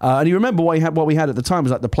 And you remember what we had at the time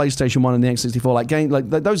was like the PlayStation 1 and the X64. Like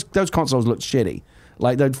those consoles looked shitty.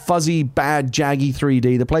 Like the fuzzy, bad, jaggy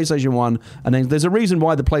 3D, the PlayStation 1. And then there's a reason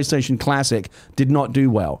why the PlayStation Classic did not do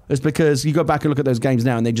well. It's because you go back and look at those games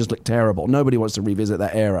now and they just look terrible. Nobody wants to revisit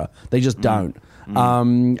that era. They just don't.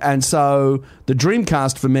 And so the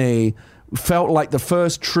Dreamcast for me felt like the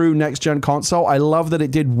first true next-gen console. I love that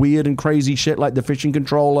it did weird and crazy shit like the fishing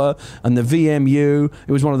controller and the VMU.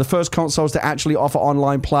 It was one of the first consoles to actually offer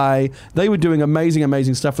online play. They were doing amazing,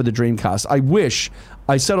 amazing stuff with the Dreamcast.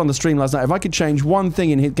 I said on the stream last night, if I could change one thing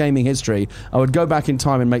in gaming history, I would go back in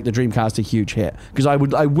time and make the Dreamcast a huge hit. Because I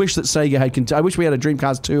wish that Sega had. I wish we had a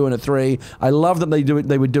Dreamcast 2 and a 3. I love that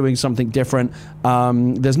they were doing something different.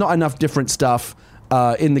 There's not enough different stuff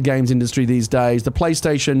in the games industry these days. The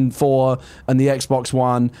PlayStation 4 and the Xbox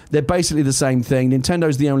One, they're basically the same thing.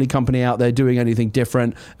 Nintendo's the only company out there doing anything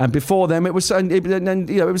different. And before them, it was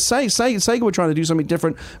Sega were trying to do something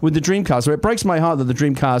different with the Dreamcast. So it breaks my heart that the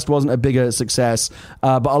Dreamcast wasn't a bigger success.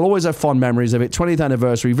 But I'll always have fond memories of it. 20th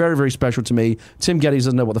anniversary, very, very special to me. Tim Geddes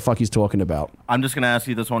doesn't know what the fuck he's talking about. I'm just going to ask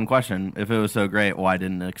you this one question. If it was so great, why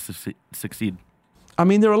didn't it succeed? I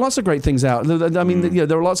mean, there are lots of great things out. I mean,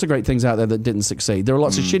 there are lots of great things out there that didn't succeed. There are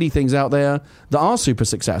lots of shitty things out there that are super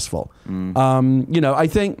successful. I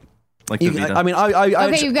think. Like the Vita. I mean,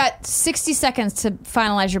 okay, you've got 60 seconds to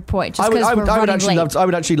finalize your point. Just because we're running late. I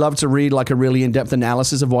would actually love to read like a really in-depth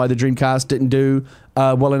analysis of why the Dreamcast didn't do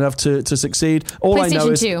well enough to succeed. All I know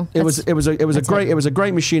is 2. it was a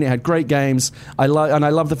great machine. It had great games. I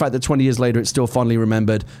love the fact that 20 years later it's still fondly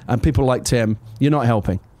remembered. And people like Tim, you're not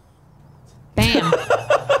helping. Bam.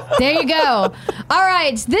 There you go. All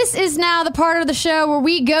right. This is now the part of the show where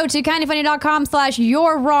we go to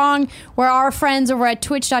kindoffunny.com/you're wrong, where our friends over at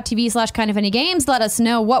twitch.tv/kindoffunnygames let us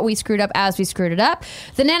know what we screwed up as we screwed it up.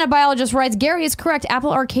 The nanobiologist writes, Gary is correct.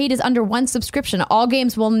 Apple Arcade is under one subscription. All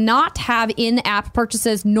games will not have in-app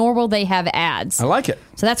purchases, nor will they have ads. I like it.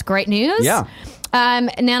 So that's great news. Yeah.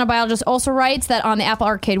 Nanobiologist also writes that on the Apple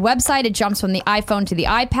Arcade website, it jumps from the iPhone to the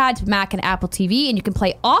iPad to Mac and Apple TV, and you can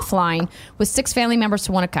play offline with 6 family members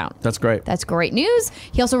to one account. That's great. That's great news.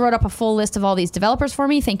 He also wrote up a full list of all these developers for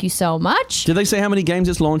me. Thank you so much. Did they say how many games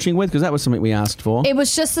it's launching with? Because that was something we asked for. It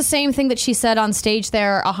was just the same thing that she said on stage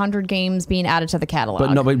there, 100 games being added to the catalog.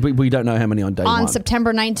 But no, we don't know how many on day one. On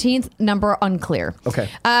September 19th, number unclear. Okay.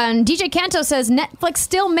 DJ Canto says, Netflix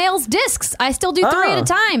still mails discs. I still do 3 at a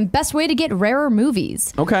time. Best way to get rarer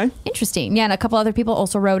movies. Okay. Interesting. Yeah, and a couple other people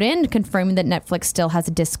also wrote in confirming that Netflix still has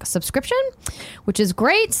a disc subscription, which is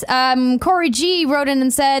great. Corey G wrote in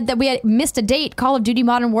and said that we had missed a date. Call of Duty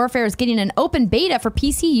Modern Warfare is getting an open beta for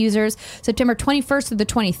PC users September 21st through the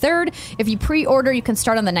 23rd. If you pre-order, you can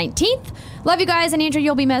start on the 19th. Love you guys, and Andrew,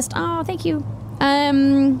 you'll be missed. Oh, thank you.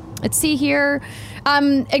 Let's see here.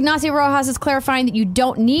 Ignacio Rojas is clarifying that you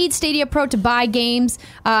don't need Stadia Pro to buy games.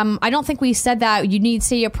 I don't think we said that you need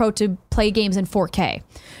Stadia Pro to play games in 4K.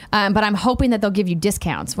 But I'm hoping that they'll give you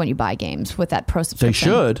discounts when you buy games with that Pro subscription.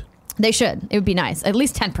 They should. They should. It would be nice. At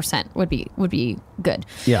least 10% would be good.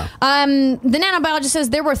 Yeah. The Nanobiologist says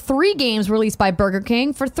there were 3 games released by Burger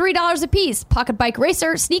King for $3 a piece: Pocket Bike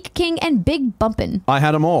Racer, Sneak King, and Big Bumpin'. I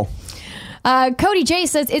had them all. Cody J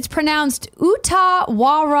says it's pronounced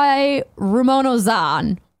Utaware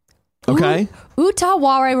Ramonozan. Okay.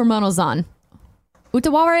 Utaware Ramonozan.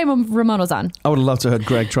 Utaware Ramonozan. I would have loved to have heard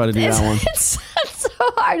Greg try to do that one. It's so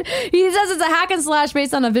hard. He says it's a hack and slash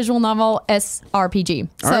based on a visual novel SRPG.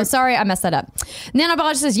 So sorry, I messed that up.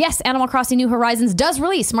 Nanobiologist says, yes, Animal Crossing New Horizons does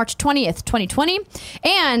release March 20th, 2020.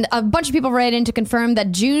 And a bunch of people wrote in to confirm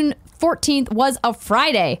that June 14th was a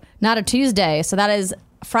Friday, not a Tuesday. So that is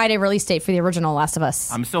Friday release date for the original Last of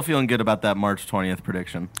Us. I'm still feeling good about that March 20th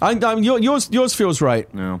prediction. Yours feels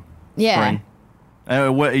right. No. Yeah.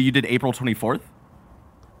 Spring. What you did April 24th?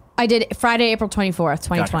 I did Friday, April 24th,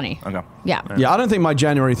 2020. Gotcha. Okay. Yeah. Yeah, I don't think my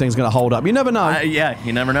January thing's going to hold up. You never know. Yeah,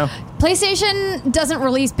 you never know. PlayStation doesn't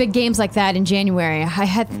release big games like that in January.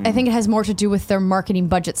 I think it has more to do with their marketing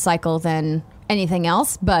budget cycle than anything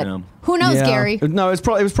else, but who knows, Gary? No, it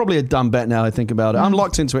was probably a dumb bet now I think about it. I'm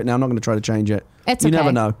locked into it now. I'm not going to try to change it. It's you okay.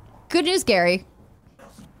 never know. Good news, Gary.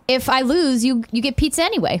 If I lose, you get pizza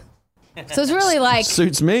anyway. So it's really like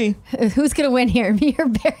suits me. Who's going to win here, me or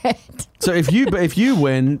Barrett? So if you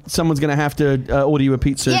win, someone's going to have to order you a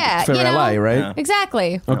pizza for LA, right? Yeah.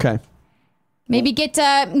 Exactly. Okay. Maybe get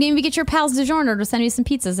your pals DiGiorno to send you some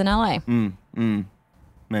pizzas in LA.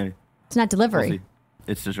 Maybe. It's not delivery. We'll see.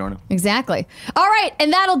 It's DiGiorno. Exactly. All right,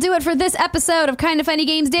 and that'll do it for this episode of Kinda Funny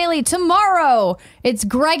Games Daily. Tomorrow, it's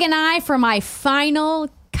Greg and I for my final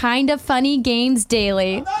Kinda Funny Games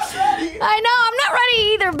Daily. I'm not ready. I know, I'm not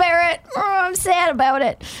ready either, Barrett. Oh, I'm sad about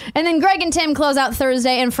it. And then Greg and Tim close out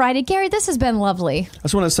Thursday and Friday. Gary, this has been lovely. I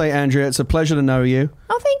just want to say, Andrea, it's a pleasure to know you.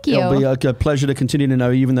 Oh, thank you. It'll be a pleasure to continue to know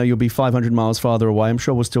you, even though you'll be 500 miles farther away. I'm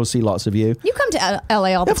sure we'll still see lots of you. You come to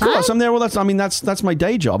LA all the time. Of course, I'm there. Well, that's my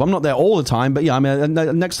day job. I'm not there all the time, but yeah, I mean,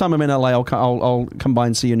 next time I'm in LA, I'll come by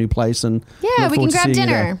and see your new place, and yeah, we can grab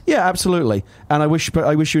dinner. Yeah, absolutely. And I wish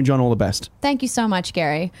you and John all the best. Thank you so much,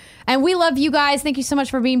 Gary. And we love you guys. Thank you so much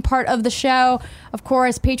for being part of the show. Of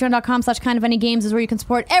course, patreon.com/kindoffunnygames is where you can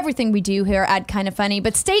support everything we do here at Kinda Funny.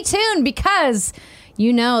 But stay tuned, because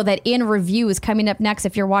you know that In Review is coming up next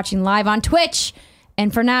if you're watching live on Twitch.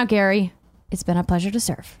 And for now, Gary, it's been a pleasure to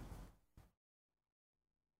serve.